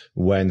pitfalls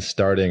when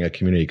starting a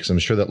community? Because I'm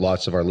sure that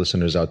lots of our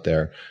listeners out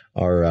there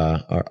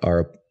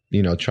are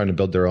trying to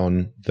build their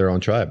own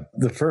tribe.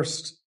 The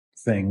first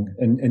thing,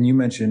 and you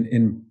mentioned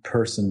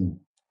in-person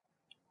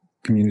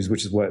communities,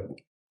 which is what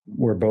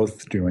we're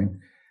both doing.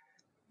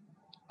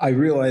 I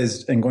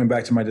realized, and going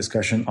back to my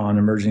discussion on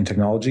emerging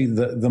technology,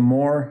 the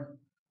more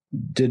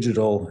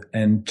digital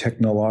and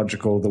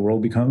technological the world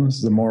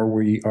becomes, the more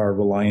we are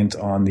reliant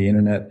on the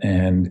internet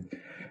and,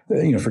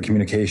 for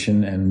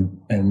communication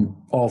and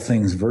all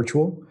things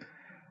virtual.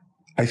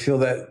 I feel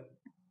that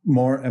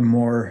more and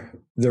more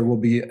there will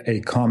be a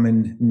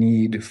common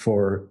need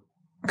for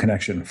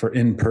connection, for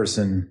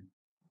in-person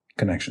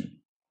connection,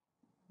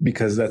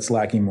 because that's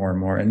lacking more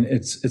and more. And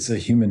it's a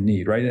human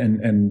need, right?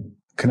 And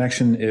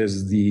connection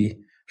is the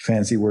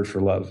fancy word for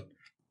love.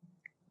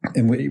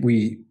 And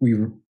we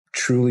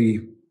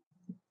truly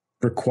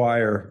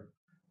require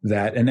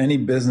that. And any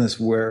business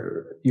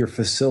where you're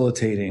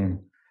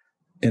facilitating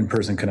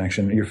in-person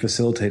connection, you're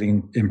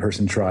facilitating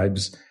in-person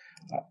tribes,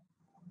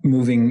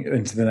 moving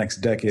into the next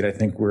decade, I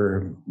think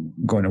we're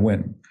going to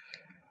win,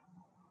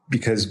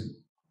 because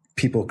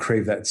people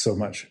crave that so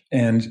much.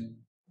 And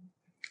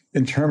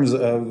in terms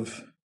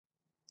of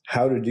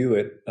how to do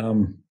it,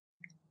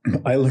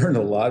 I learned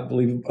a lot,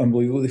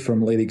 unbelievably,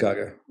 from Lady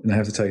Gaga. And I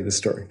have to tell you this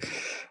story.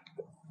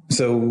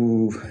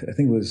 So I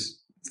think it was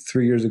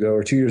 3 years ago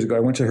or 2 years ago, I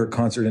went to her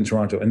concert in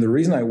Toronto. And the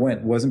reason I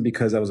went wasn't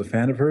because I was a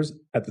fan of hers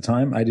at the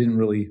time. I didn't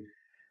really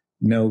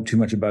know too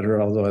much about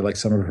her, although I like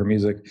some of her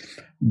music.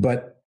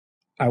 But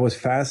I was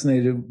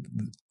fascinated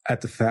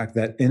at the fact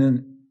that in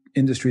an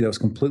industry that was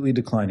completely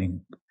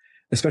declining,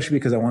 especially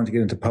because I wanted to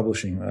get into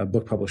publishing,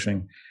 book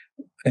publishing.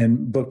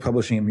 And book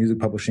publishing and music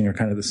publishing are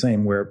kind of the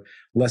same, where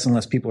less and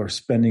less people are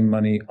spending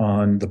money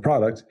on the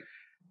product.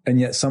 And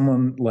yet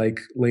someone like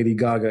Lady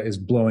Gaga is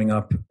blowing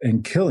up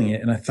and killing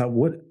it. And I thought,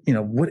 what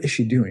is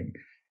she doing?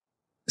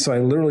 So I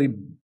literally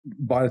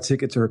bought a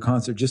ticket to her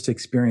concert just to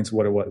experience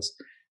what it was.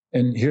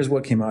 And here's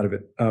what came out of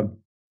it.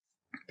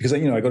 Because,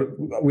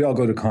 we all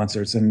go to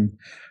concerts, and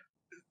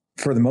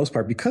for the most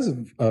part, because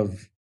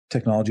of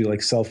technology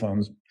like cell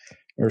phones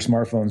or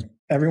smartphones,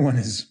 everyone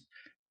is,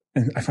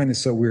 and I find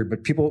this so weird,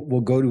 but people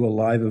will go to a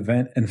live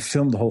event and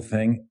film the whole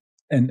thing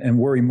and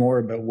worry more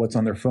about what's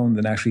on their phone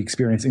than actually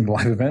experiencing the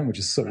live event, which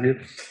is so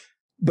weird.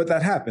 But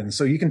that happens.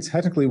 So you can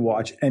technically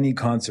watch any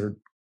concert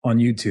on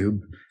YouTube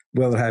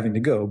without having to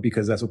go,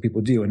 because that's what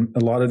people do. And a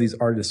lot of these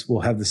artists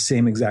will have the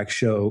same exact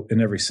show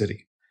in every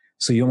city.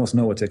 So you almost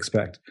know what to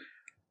expect.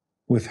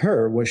 With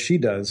her, what she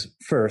does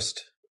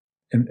first,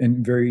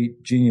 and very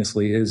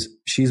geniusly, is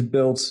she's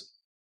built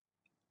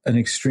an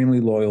extremely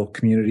loyal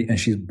community, and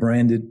she's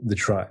branded the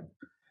tribe.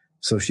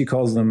 So she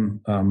calls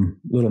them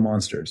little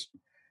monsters,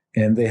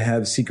 and they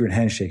have secret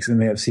handshakes,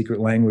 and they have secret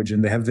language,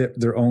 and they have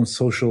their own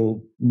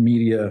social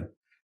media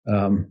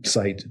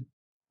site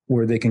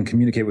where they can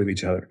communicate with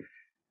each other.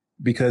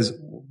 Because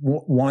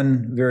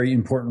one very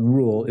important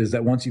rule is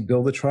that once you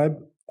build a tribe,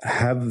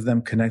 have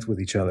them connect with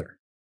each other.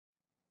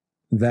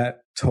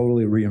 That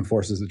totally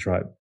reinforces the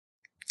tribe.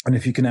 And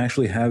if you can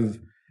actually have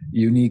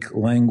unique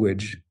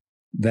language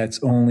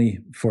that's only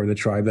for the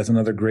tribe, that's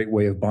another great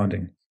way of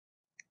bonding.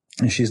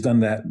 And she's done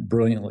that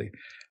brilliantly.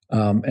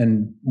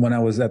 And when I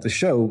was at the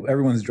show,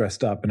 everyone's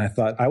dressed up, and I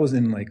thought I was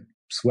in like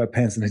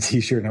sweatpants and a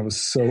t-shirt, and I was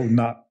so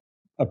not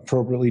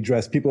appropriately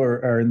dressed. People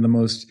are in the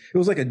most, it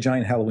was like a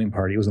giant Halloween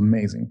party. It was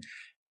amazing.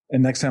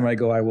 And next time I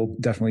go, I will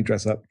definitely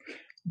dress up.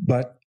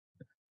 But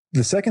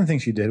the second thing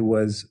she did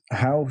was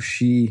how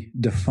she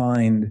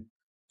defined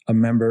a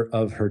member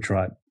of her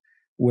tribe,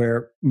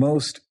 where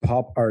most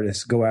pop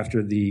artists go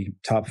after the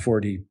top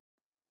 40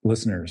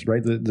 listeners,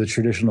 right? The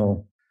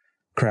traditional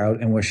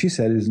crowd. And what she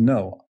said is,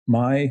 no,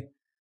 my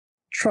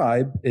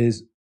tribe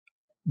is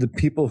the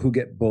people who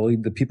get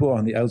bullied, the people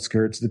on the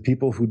outskirts, the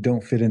people who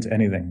don't fit into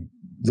anything.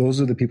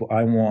 Those are the people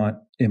I want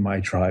in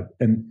my tribe.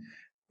 And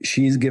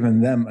she's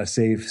given them a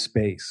safe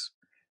space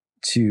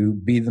to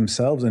be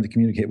themselves and to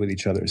communicate with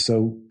each other.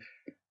 So,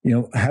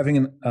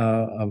 having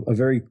a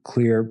very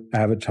clear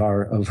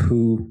avatar of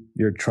who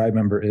your tribe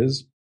member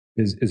is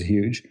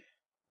huge.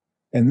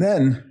 And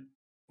then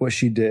what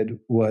she did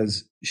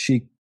was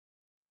she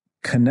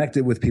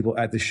connected with people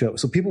at the show.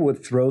 So people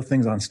would throw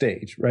things on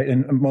stage, right?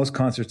 And most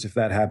concerts, if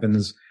that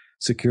happens,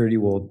 security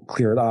will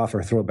clear it off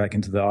or throw it back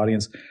into the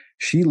audience.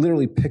 She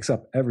literally picks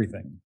up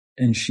everything,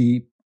 and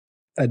she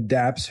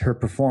adapts her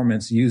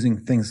performance using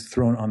things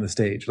thrown on the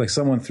stage. Like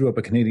someone threw up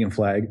a Canadian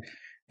flag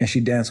and she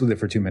danced with it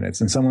for 2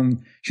 minutes.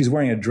 And she's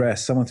wearing a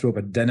dress, someone threw up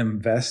a denim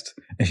vest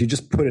and she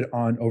just put it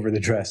on over the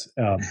dress.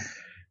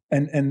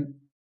 And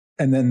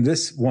then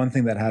this one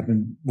thing that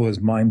happened was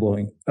mind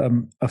blowing.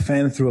 A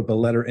fan threw up a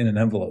letter in an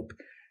envelope,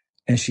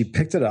 and she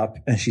picked it up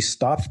and she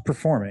stops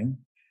performing.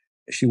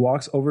 She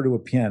walks over to a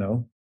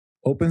piano,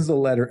 opens the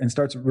letter and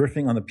starts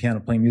riffing on the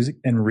piano, playing music,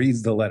 and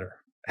reads the letter.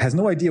 Has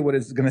no idea what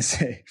it's going to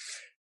say.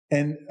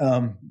 And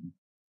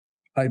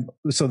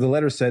so the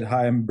letter said,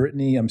 "Hi, I'm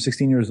Brittany. I'm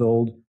 16 years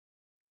old.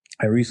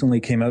 I recently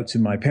came out to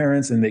my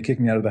parents and they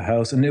kicked me out of the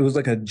house." And it was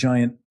like a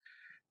giant,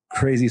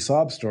 crazy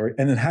sob story.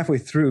 And then halfway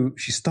through,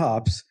 she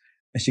stops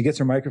and she gets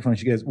her microphone. And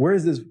she goes, "Where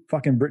is this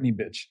fucking Brittany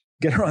bitch?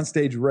 Get her on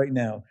stage right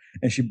now."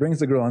 And she brings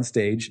the girl on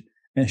stage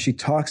and she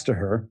talks to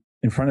her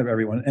in front of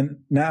everyone. And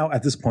now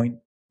at this point,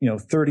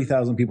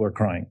 30,000 people are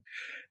crying.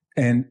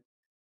 And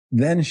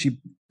then she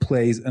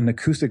plays an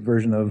acoustic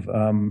version of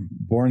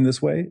Born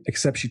This Way,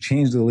 except she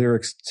changed the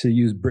lyrics to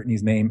use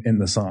Britney's name in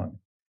the song.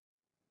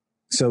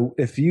 So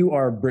if you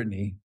are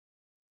Britney,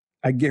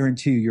 I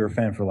guarantee you're a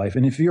fan for life.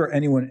 And if you're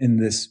anyone in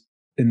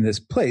this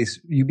place,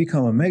 you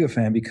become a mega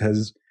fan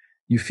because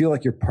you feel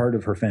like you're part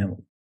of her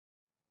family.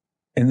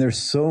 And there's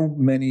so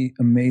many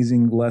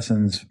amazing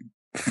lessons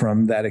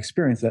from that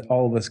experience that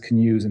all of us can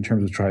use in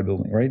terms of tribe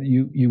building, right?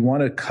 You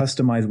want to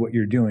customize what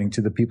you're doing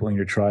to the people in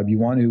your tribe. You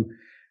want to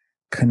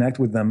connect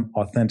with them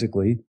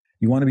authentically.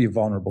 You want to be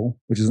vulnerable,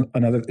 which is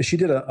another. She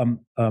did a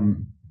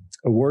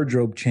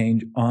wardrobe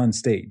change on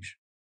stage,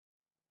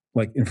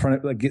 like in front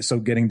of, like, so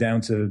getting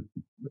down to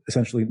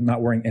essentially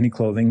not wearing any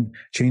clothing,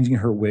 changing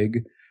her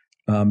wig,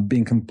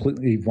 being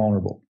completely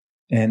vulnerable.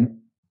 And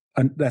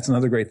that's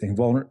another great thing.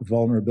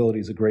 Vulnerability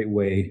is a great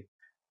way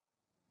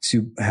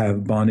to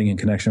have bonding and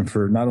connection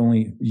for not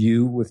only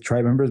you with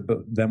tribe members, but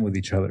them with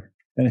each other.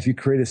 And if you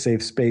create a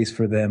safe space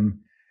for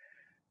them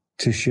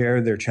to share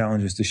their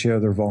challenges, to share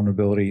their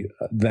vulnerability,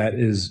 that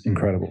is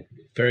incredible.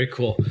 Very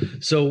cool.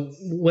 So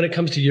when it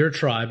comes to your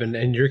tribe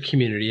and your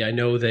community, I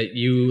know that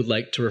you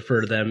like to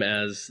refer to them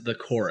as the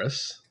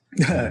chorus.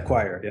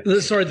 Choir. Yeah.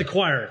 Sorry, the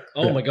choir.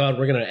 Oh yeah. My God,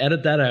 we're going to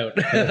edit that out.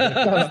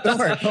 Don't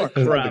worry.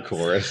 The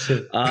chorus.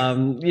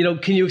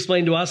 Can you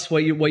explain to us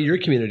what your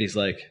community is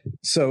like?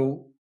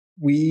 So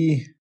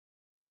we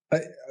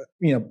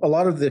A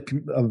lot of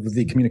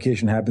the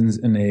communication happens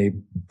in a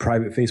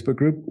private Facebook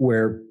group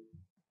where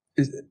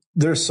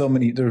there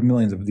are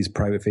millions of these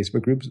private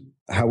Facebook groups.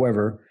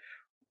 However,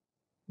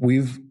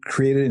 we've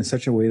created in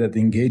such a way that the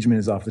engagement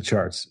is off the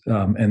charts,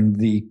 and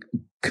the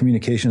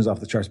communication is off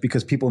the charts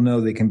because people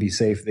know they can be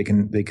safe, they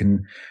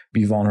can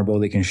be vulnerable,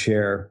 they can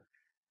share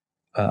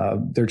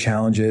their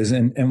challenges,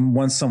 and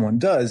once someone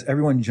does,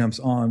 everyone jumps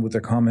on with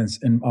their comments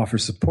and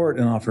offers support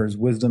and offers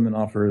wisdom and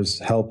offers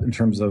help in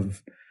terms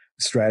of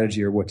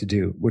strategy or what to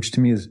do, which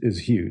to me is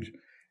huge.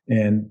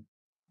 And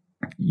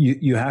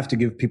you have to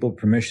give people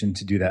permission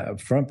to do that up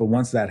front, but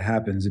once that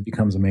happens, it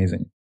becomes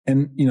amazing.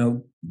 And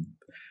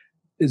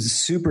it's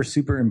super,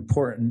 super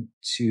important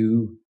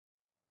to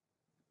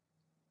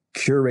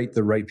curate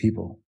the right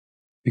people,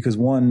 because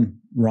one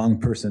wrong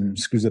person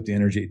screws up the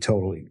energy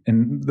totally.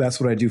 And that's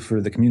what I do for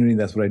the community.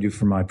 That's what I do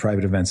for my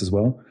private events as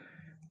well.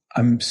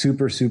 I'm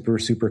super, super,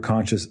 super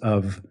conscious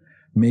of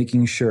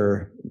making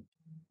sure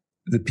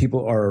that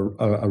people are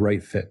a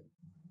right fit,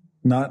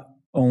 not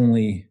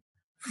only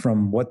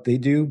from what they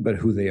do, but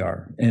who they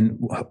are and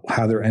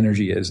how their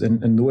energy is.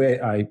 And the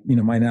way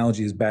my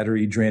analogy is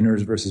battery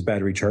drainers versus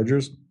battery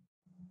chargers.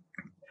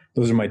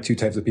 Those are my two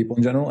types of people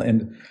in general.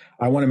 And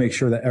I want to make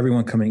sure that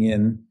everyone coming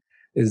in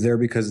is there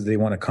because they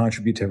want to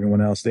contribute to everyone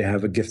else. They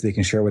have a gift they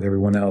can share with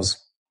everyone else.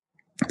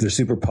 They're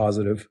super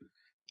positive,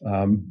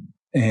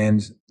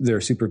 and they're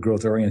super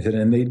growth oriented,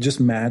 and they just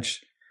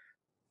match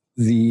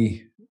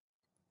the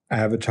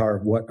avatar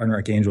of what an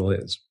archangel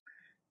is.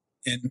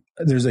 And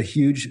there's a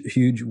huge,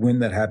 huge win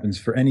that happens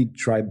for any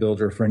tribe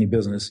builder, for any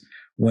business,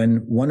 when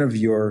one of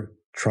your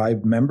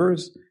tribe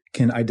members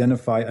can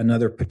identify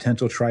another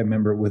potential tribe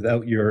member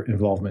without your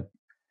involvement.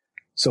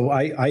 So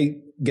I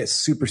get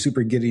super,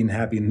 super giddy and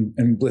happy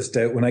and blissed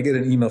out when I get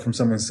an email from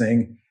someone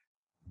saying,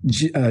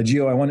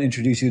 Gio, I want to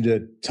introduce you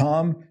to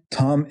Tom.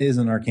 Tom is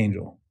an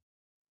archangel.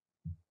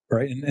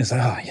 Right? And it's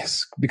like,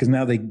 yes, because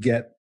now they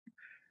get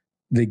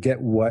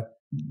what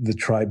the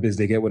tribe is.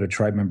 They get what a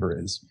tribe member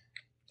is.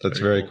 That's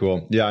very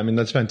cool. Yeah. I mean,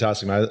 that's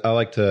fantastic. I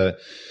like to,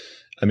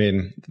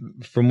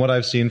 from what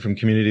I've seen from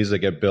communities that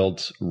get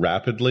built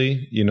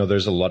rapidly,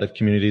 there's a lot of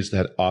communities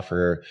that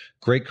offer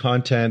great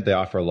content. They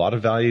offer a lot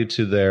of value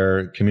to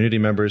their community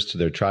members, to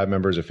their tribe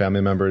members or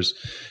family members.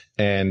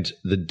 And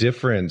the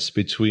difference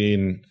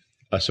between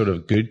a sort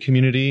of good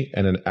community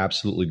and an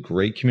absolutely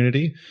great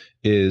community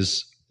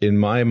is, in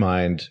my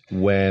mind,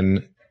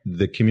 when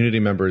the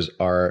community members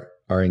are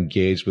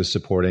engaged with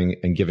supporting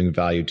and giving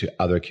value to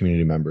other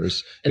community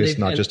members. And it's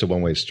not just a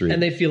one-way street.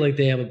 And they feel like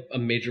they have a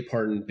major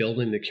part in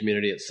building the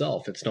community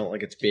itself. It's not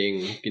like it's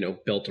being,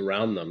 built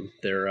around them.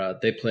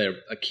 They play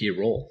a key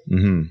role.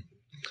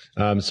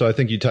 Mm-hmm. So I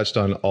think you touched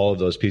on all of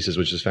those pieces,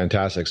 which is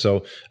fantastic.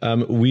 So I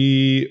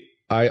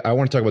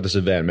want to talk about this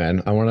event,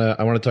 man. I want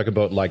to talk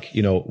about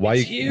why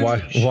you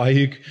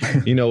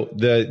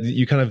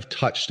kind of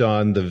touched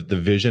on the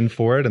vision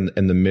for it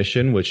and the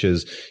mission, which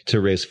is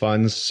to raise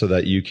funds so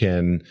that you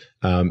can,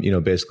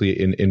 basically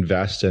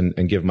invest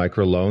and give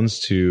micro loans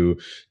to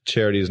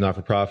charities,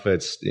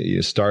 not-for-profits,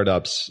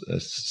 startups,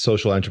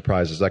 social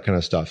enterprises, that kind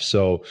of stuff.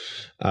 So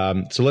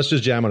let's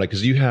just jam on it,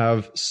 because you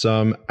have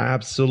some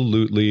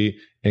absolutely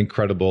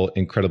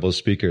incredible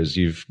speakers.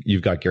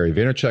 You've got Gary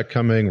Vaynerchuk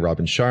coming,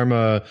 Robin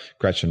Sharma,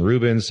 Gretchen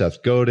Rubin,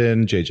 Seth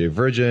Godin, JJ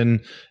Virgin.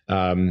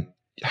 How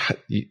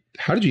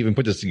did you even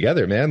put this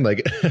together, man?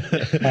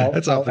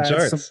 That's off the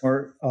charts.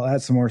 I'll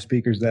add some more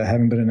speakers that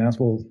haven't been announced.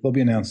 They'll be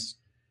announced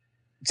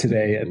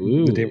today at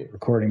the day we're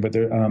recording, but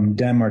they're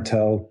Dan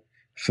Martell,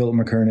 Philip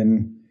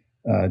McKernan,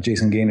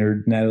 Jason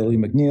Gaynor, Natalie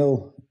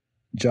McNeil,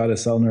 Jada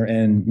Selner,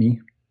 and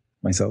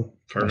myself.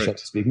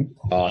 Perfect. Speaking.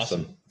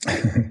 Awesome.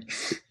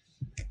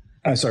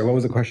 I'm sorry, what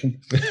was the question?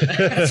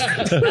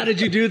 How did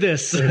you do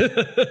this?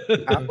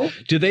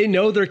 Do they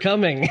know they're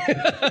coming?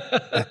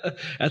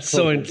 That's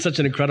such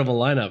an incredible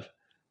lineup.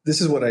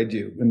 This is what I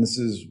do. And this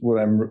is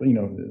what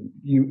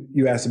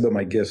you asked about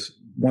my gifts.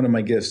 One of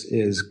my gifts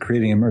is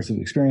creating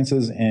immersive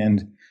experiences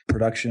and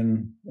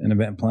production and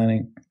event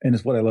planning. And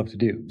it's what I love to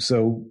do.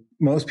 So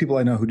most people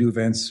I know who do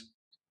events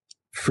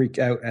freak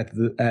out at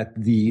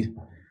the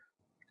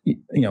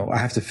I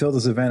have to fill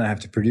this event. I have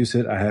to produce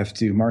it. I have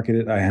to market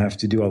it. I have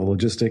to do all the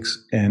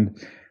logistics. And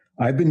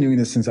I've been doing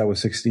this since I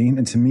was 16.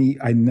 And to me,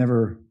 I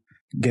never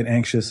get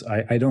anxious.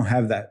 I don't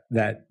have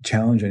that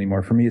challenge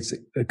anymore. For me, it's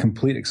a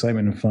complete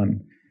excitement and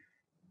fun.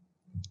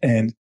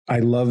 And I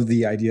love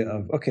the idea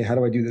of, okay, how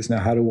do I do this now?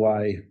 How do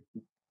I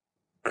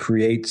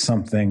create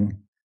something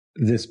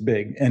this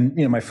big? And,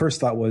 my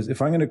first thought was,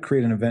 if I'm going to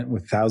create an event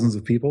with thousands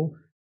of people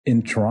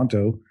in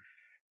Toronto,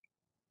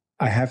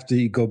 I have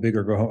to go big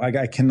or go home.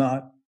 I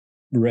cannot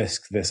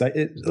risk this.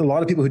 A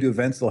lot of people who do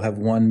events, they'll have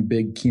one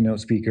big keynote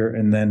speaker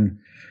and then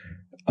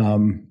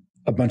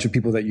a bunch of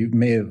people that you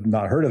may have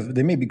not heard of.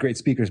 They may be great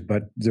speakers,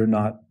 but they're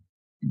not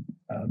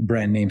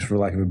brand names, for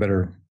lack of a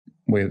better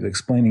way of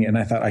explaining it. And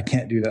I thought, I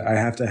can't do that. I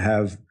have to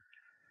have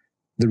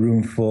the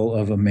room full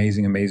of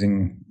amazing,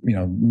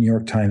 New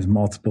York Times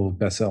multiple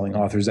best-selling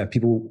authors that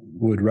people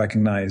would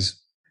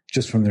recognize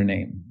just from their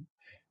name.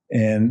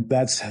 And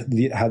that's how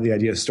the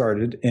idea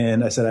started.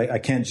 And I said, I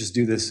can't just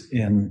do this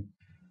in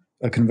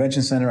a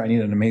convention center. I need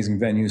an amazing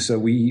venue. So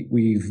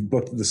we've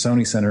booked the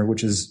Sony Center,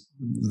 which is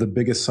the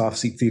biggest soft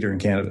seat theater in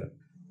Canada.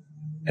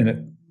 And it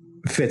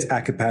fits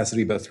at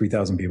capacity about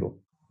 3,000 people.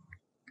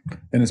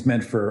 And it's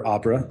meant for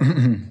opera,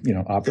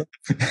 opera.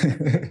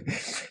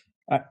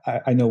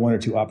 I know one or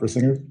two opera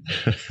singers.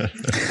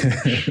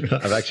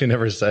 I've actually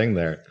never sang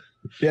there.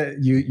 Yeah,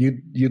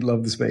 you'd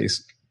love the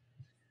space.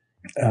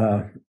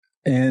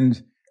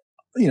 And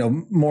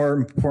more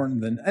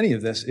important than any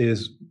of this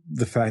is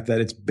the fact that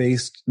it's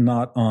based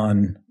not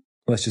on,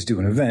 let's just do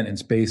an event.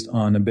 It's based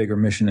on a bigger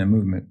mission and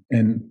movement.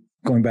 And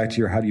going back to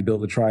your how do you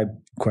build a tribe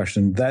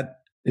question, that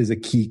is a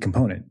key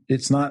component.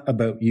 It's not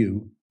about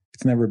you.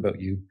 It's never about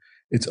you.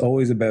 It's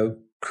always about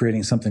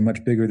creating something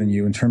much bigger than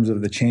you in terms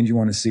of the change you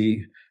want to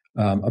see,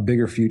 a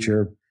bigger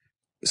future,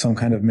 some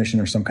kind of mission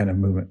or some kind of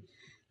movement.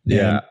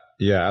 Yeah,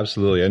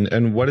 absolutely.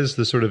 And what is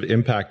the sort of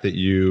impact that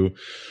you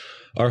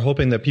are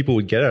hoping that people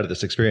would get out of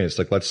this experience?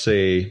 Like, let's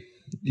say,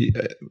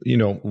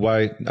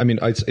 why, I mean,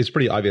 it's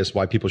pretty obvious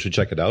why people should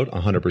check it out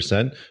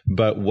 100%,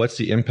 but what's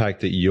the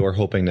impact that you're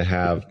hoping to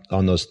have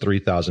on those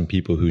 3,000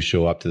 people who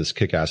show up to this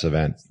kick-ass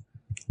event?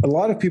 A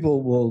lot of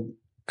people will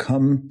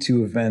come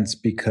to events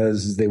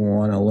because they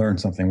want to learn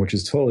something, which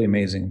is totally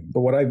amazing.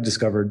 But what I've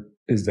discovered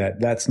is that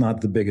that's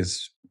not the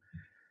biggest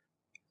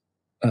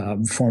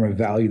form of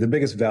value. The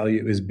biggest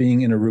value is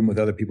being in a room with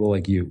other people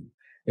like you.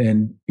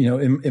 And,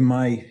 in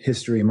my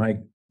history,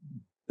 in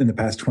the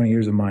past 20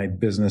 years of my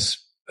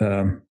business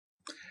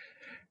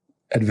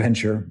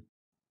adventure,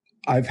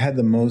 I've had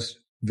the most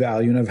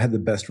value and I've had the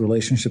best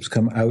relationships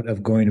come out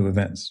of going to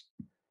events.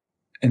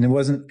 And it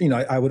wasn't,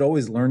 I would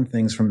always learn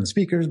things from the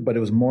speakers, but it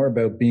was more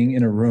about being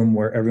in a room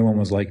where everyone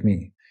was like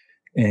me.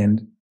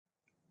 And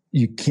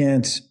you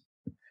can't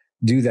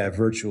do that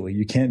virtually.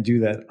 You can't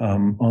do that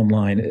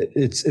online.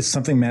 It's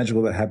something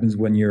magical that happens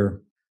when you're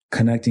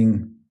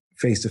connecting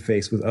face to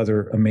face with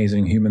other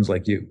amazing humans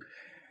like you.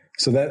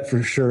 So that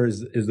for sure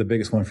is the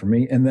biggest one for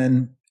me. And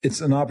then it's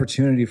an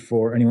opportunity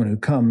for anyone who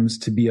comes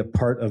to be a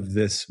part of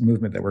this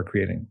movement that we're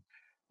creating,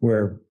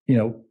 where,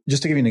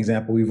 just to give you an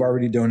example, we've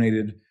already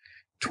donated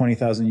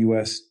 20,000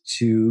 US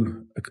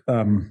to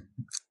an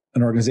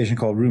organization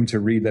called Room to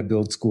Read that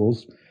builds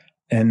schools.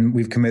 And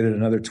we've committed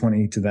another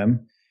 20 to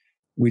them.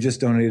 We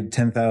just donated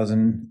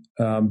 10,000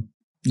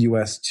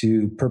 US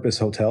to Purpose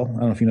Hotel. I don't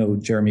know if you know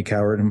Jeremy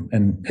Coward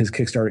and his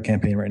Kickstarter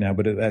campaign right now,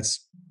 but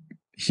that's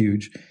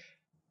huge.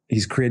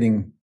 He's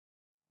creating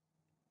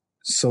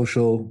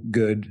social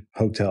good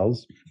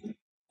hotels.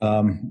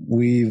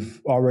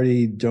 We've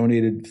already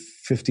donated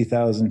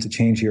 50,000 to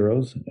Change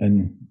Heroes,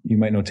 and you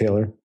might know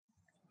Taylor,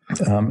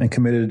 and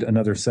committed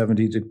another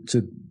 70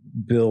 to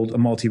build a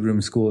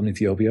multi-room school in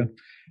Ethiopia.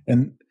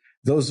 And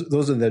those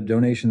are the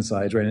donation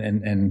sides, right?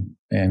 And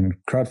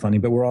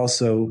crowdfunding, but we're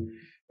also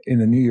in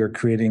the new year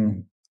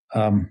creating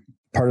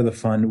part of the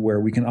fund where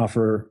we can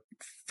offer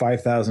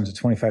 5,000 to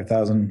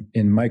 25,000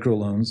 in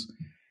microloans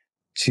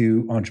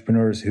to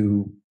entrepreneurs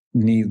who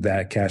need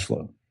that cash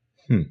flow.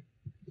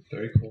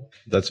 Very cool.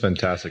 That's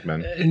fantastic,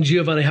 man. And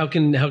Giovanni, how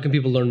can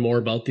people learn more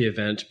about the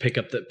event, pick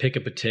up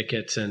a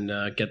ticket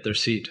and get their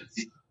seat?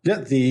 Yeah,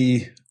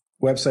 the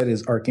website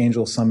is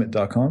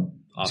archangelsummit.com.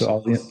 Awesome.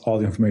 So all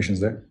the information is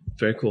there.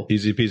 Very cool.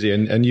 Easy peasy.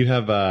 And you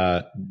have,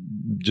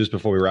 just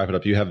before we wrap it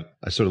up, you have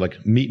a sort of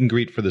like meet and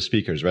greet for the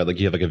speakers, right? Like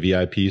you have like a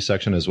VIP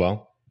section as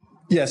well.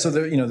 Yeah. So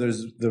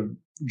there's the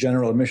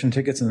general admission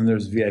tickets and then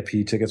there's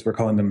VIP tickets. We're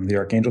calling them the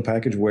Archangel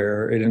package,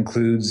 where it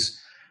includes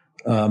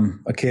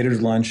a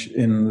catered lunch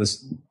in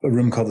a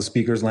room called the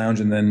Speakers Lounge,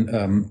 and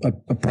then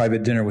a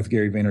private dinner with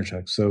Gary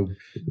Vaynerchuk. So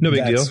no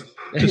big deal.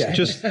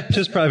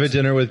 Just private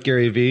dinner with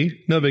Gary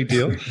V. No big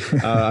deal.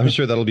 I'm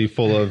sure that'll be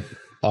full of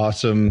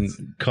awesome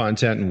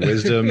content and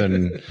wisdom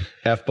and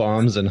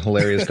F-bombs and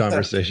hilarious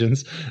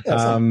conversations.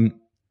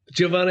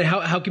 Giovanni,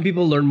 how can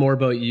people learn more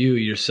about you,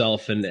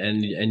 yourself,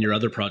 and your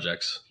other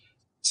projects?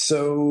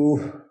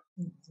 So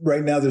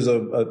right now there's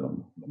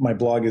my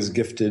blog is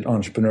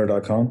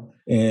giftedentrepreneur.com,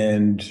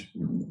 and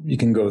you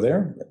can go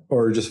there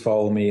or just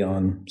follow me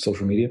on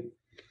social media.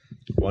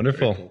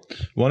 Wonderful.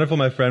 Wonderful,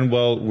 my friend.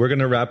 Well, we're going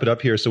to wrap it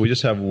up here. So we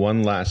just have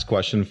one last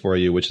question for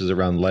you, which is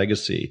around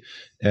legacy.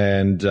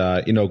 And,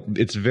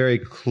 it's very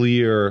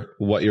clear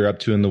what you're up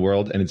to in the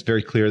world. And it's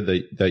very clear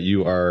that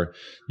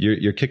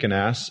you're kicking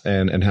ass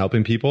and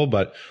helping people.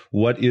 But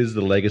what is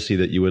the legacy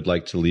that you would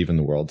like to leave in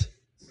the world?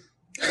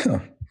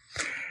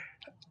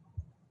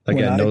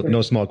 Again,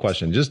 no small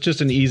question.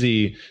 Just an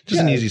easy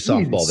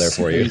softball there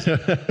for you.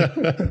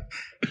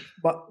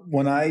 But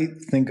when I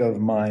think of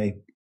my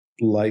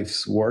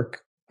life's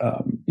work,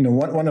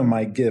 one of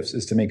my gifts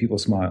is to make people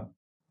smile.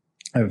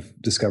 I've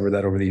discovered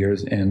that over the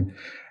years, and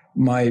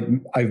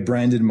I've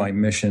branded my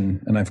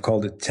mission, and I've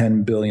called it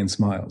 10 billion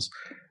smiles,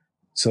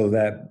 so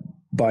that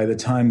by the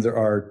time there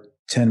are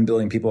 10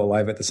 billion people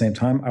alive at the same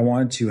time, I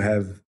wanted to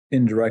have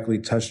indirectly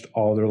touched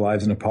all their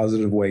lives in a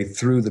positive way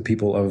through the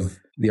people of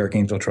the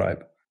Archangel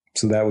tribe.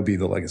 So that would be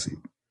the legacy.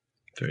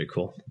 Very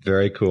cool.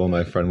 Very cool,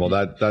 my friend. Well,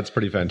 that's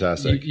pretty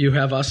fantastic. You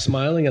have us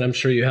smiling, and I'm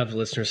sure you have the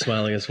listeners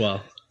smiling as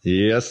well.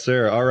 Yes,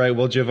 sir. All right.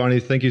 Well, Giovanni,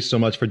 thank you so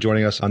much for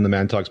joining us on the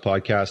Man Talks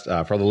podcast.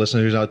 For all the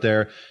listeners out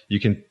there, you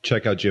can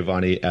check out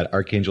Giovanni at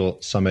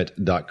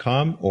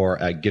archangelsummit.com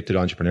or at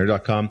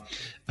giftedentrepreneur.com.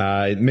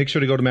 Make sure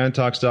to go to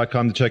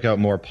mantalks.com to check out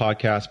more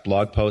podcasts,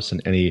 blog posts,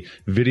 and any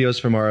videos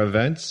from our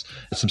events.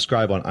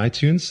 Subscribe on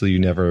iTunes so you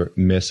never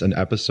miss an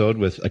episode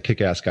with a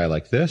kick-ass guy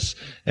like this.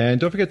 And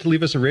don't forget to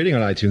leave us a rating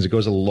on iTunes. It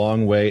goes a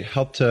long way.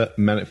 Help to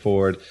man it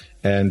forward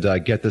and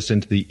get this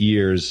into the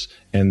ears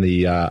and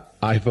the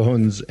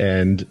iPhones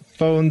and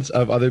phones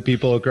of other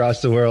people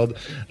across the world.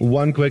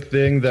 One quick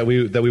thing that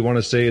we want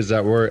to say is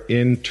that we're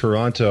in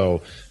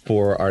Toronto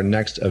for our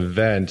next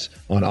event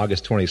on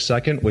August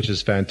 22nd, which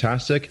is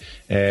fantastic.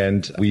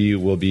 And we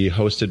will be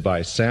hosted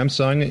by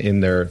Samsung in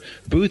their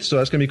booth. So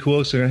that's going to be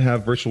cool. So we're going to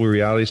have virtual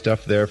reality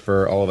stuff there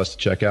for all of us to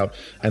check out.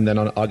 And then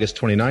on August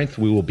 29th,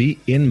 we will be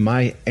in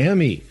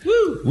Miami.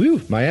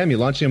 Woo! Miami,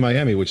 launching in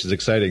Miami, which is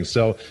exciting.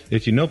 So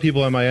if you know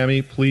people in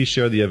Miami, please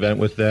share the event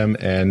with them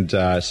and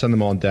send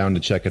them all down to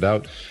check it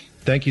out.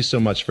 Thank you so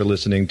much for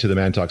listening to the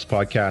Man Talks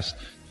podcast.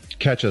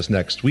 Catch us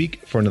next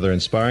week for another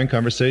inspiring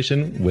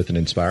conversation with an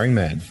inspiring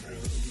man.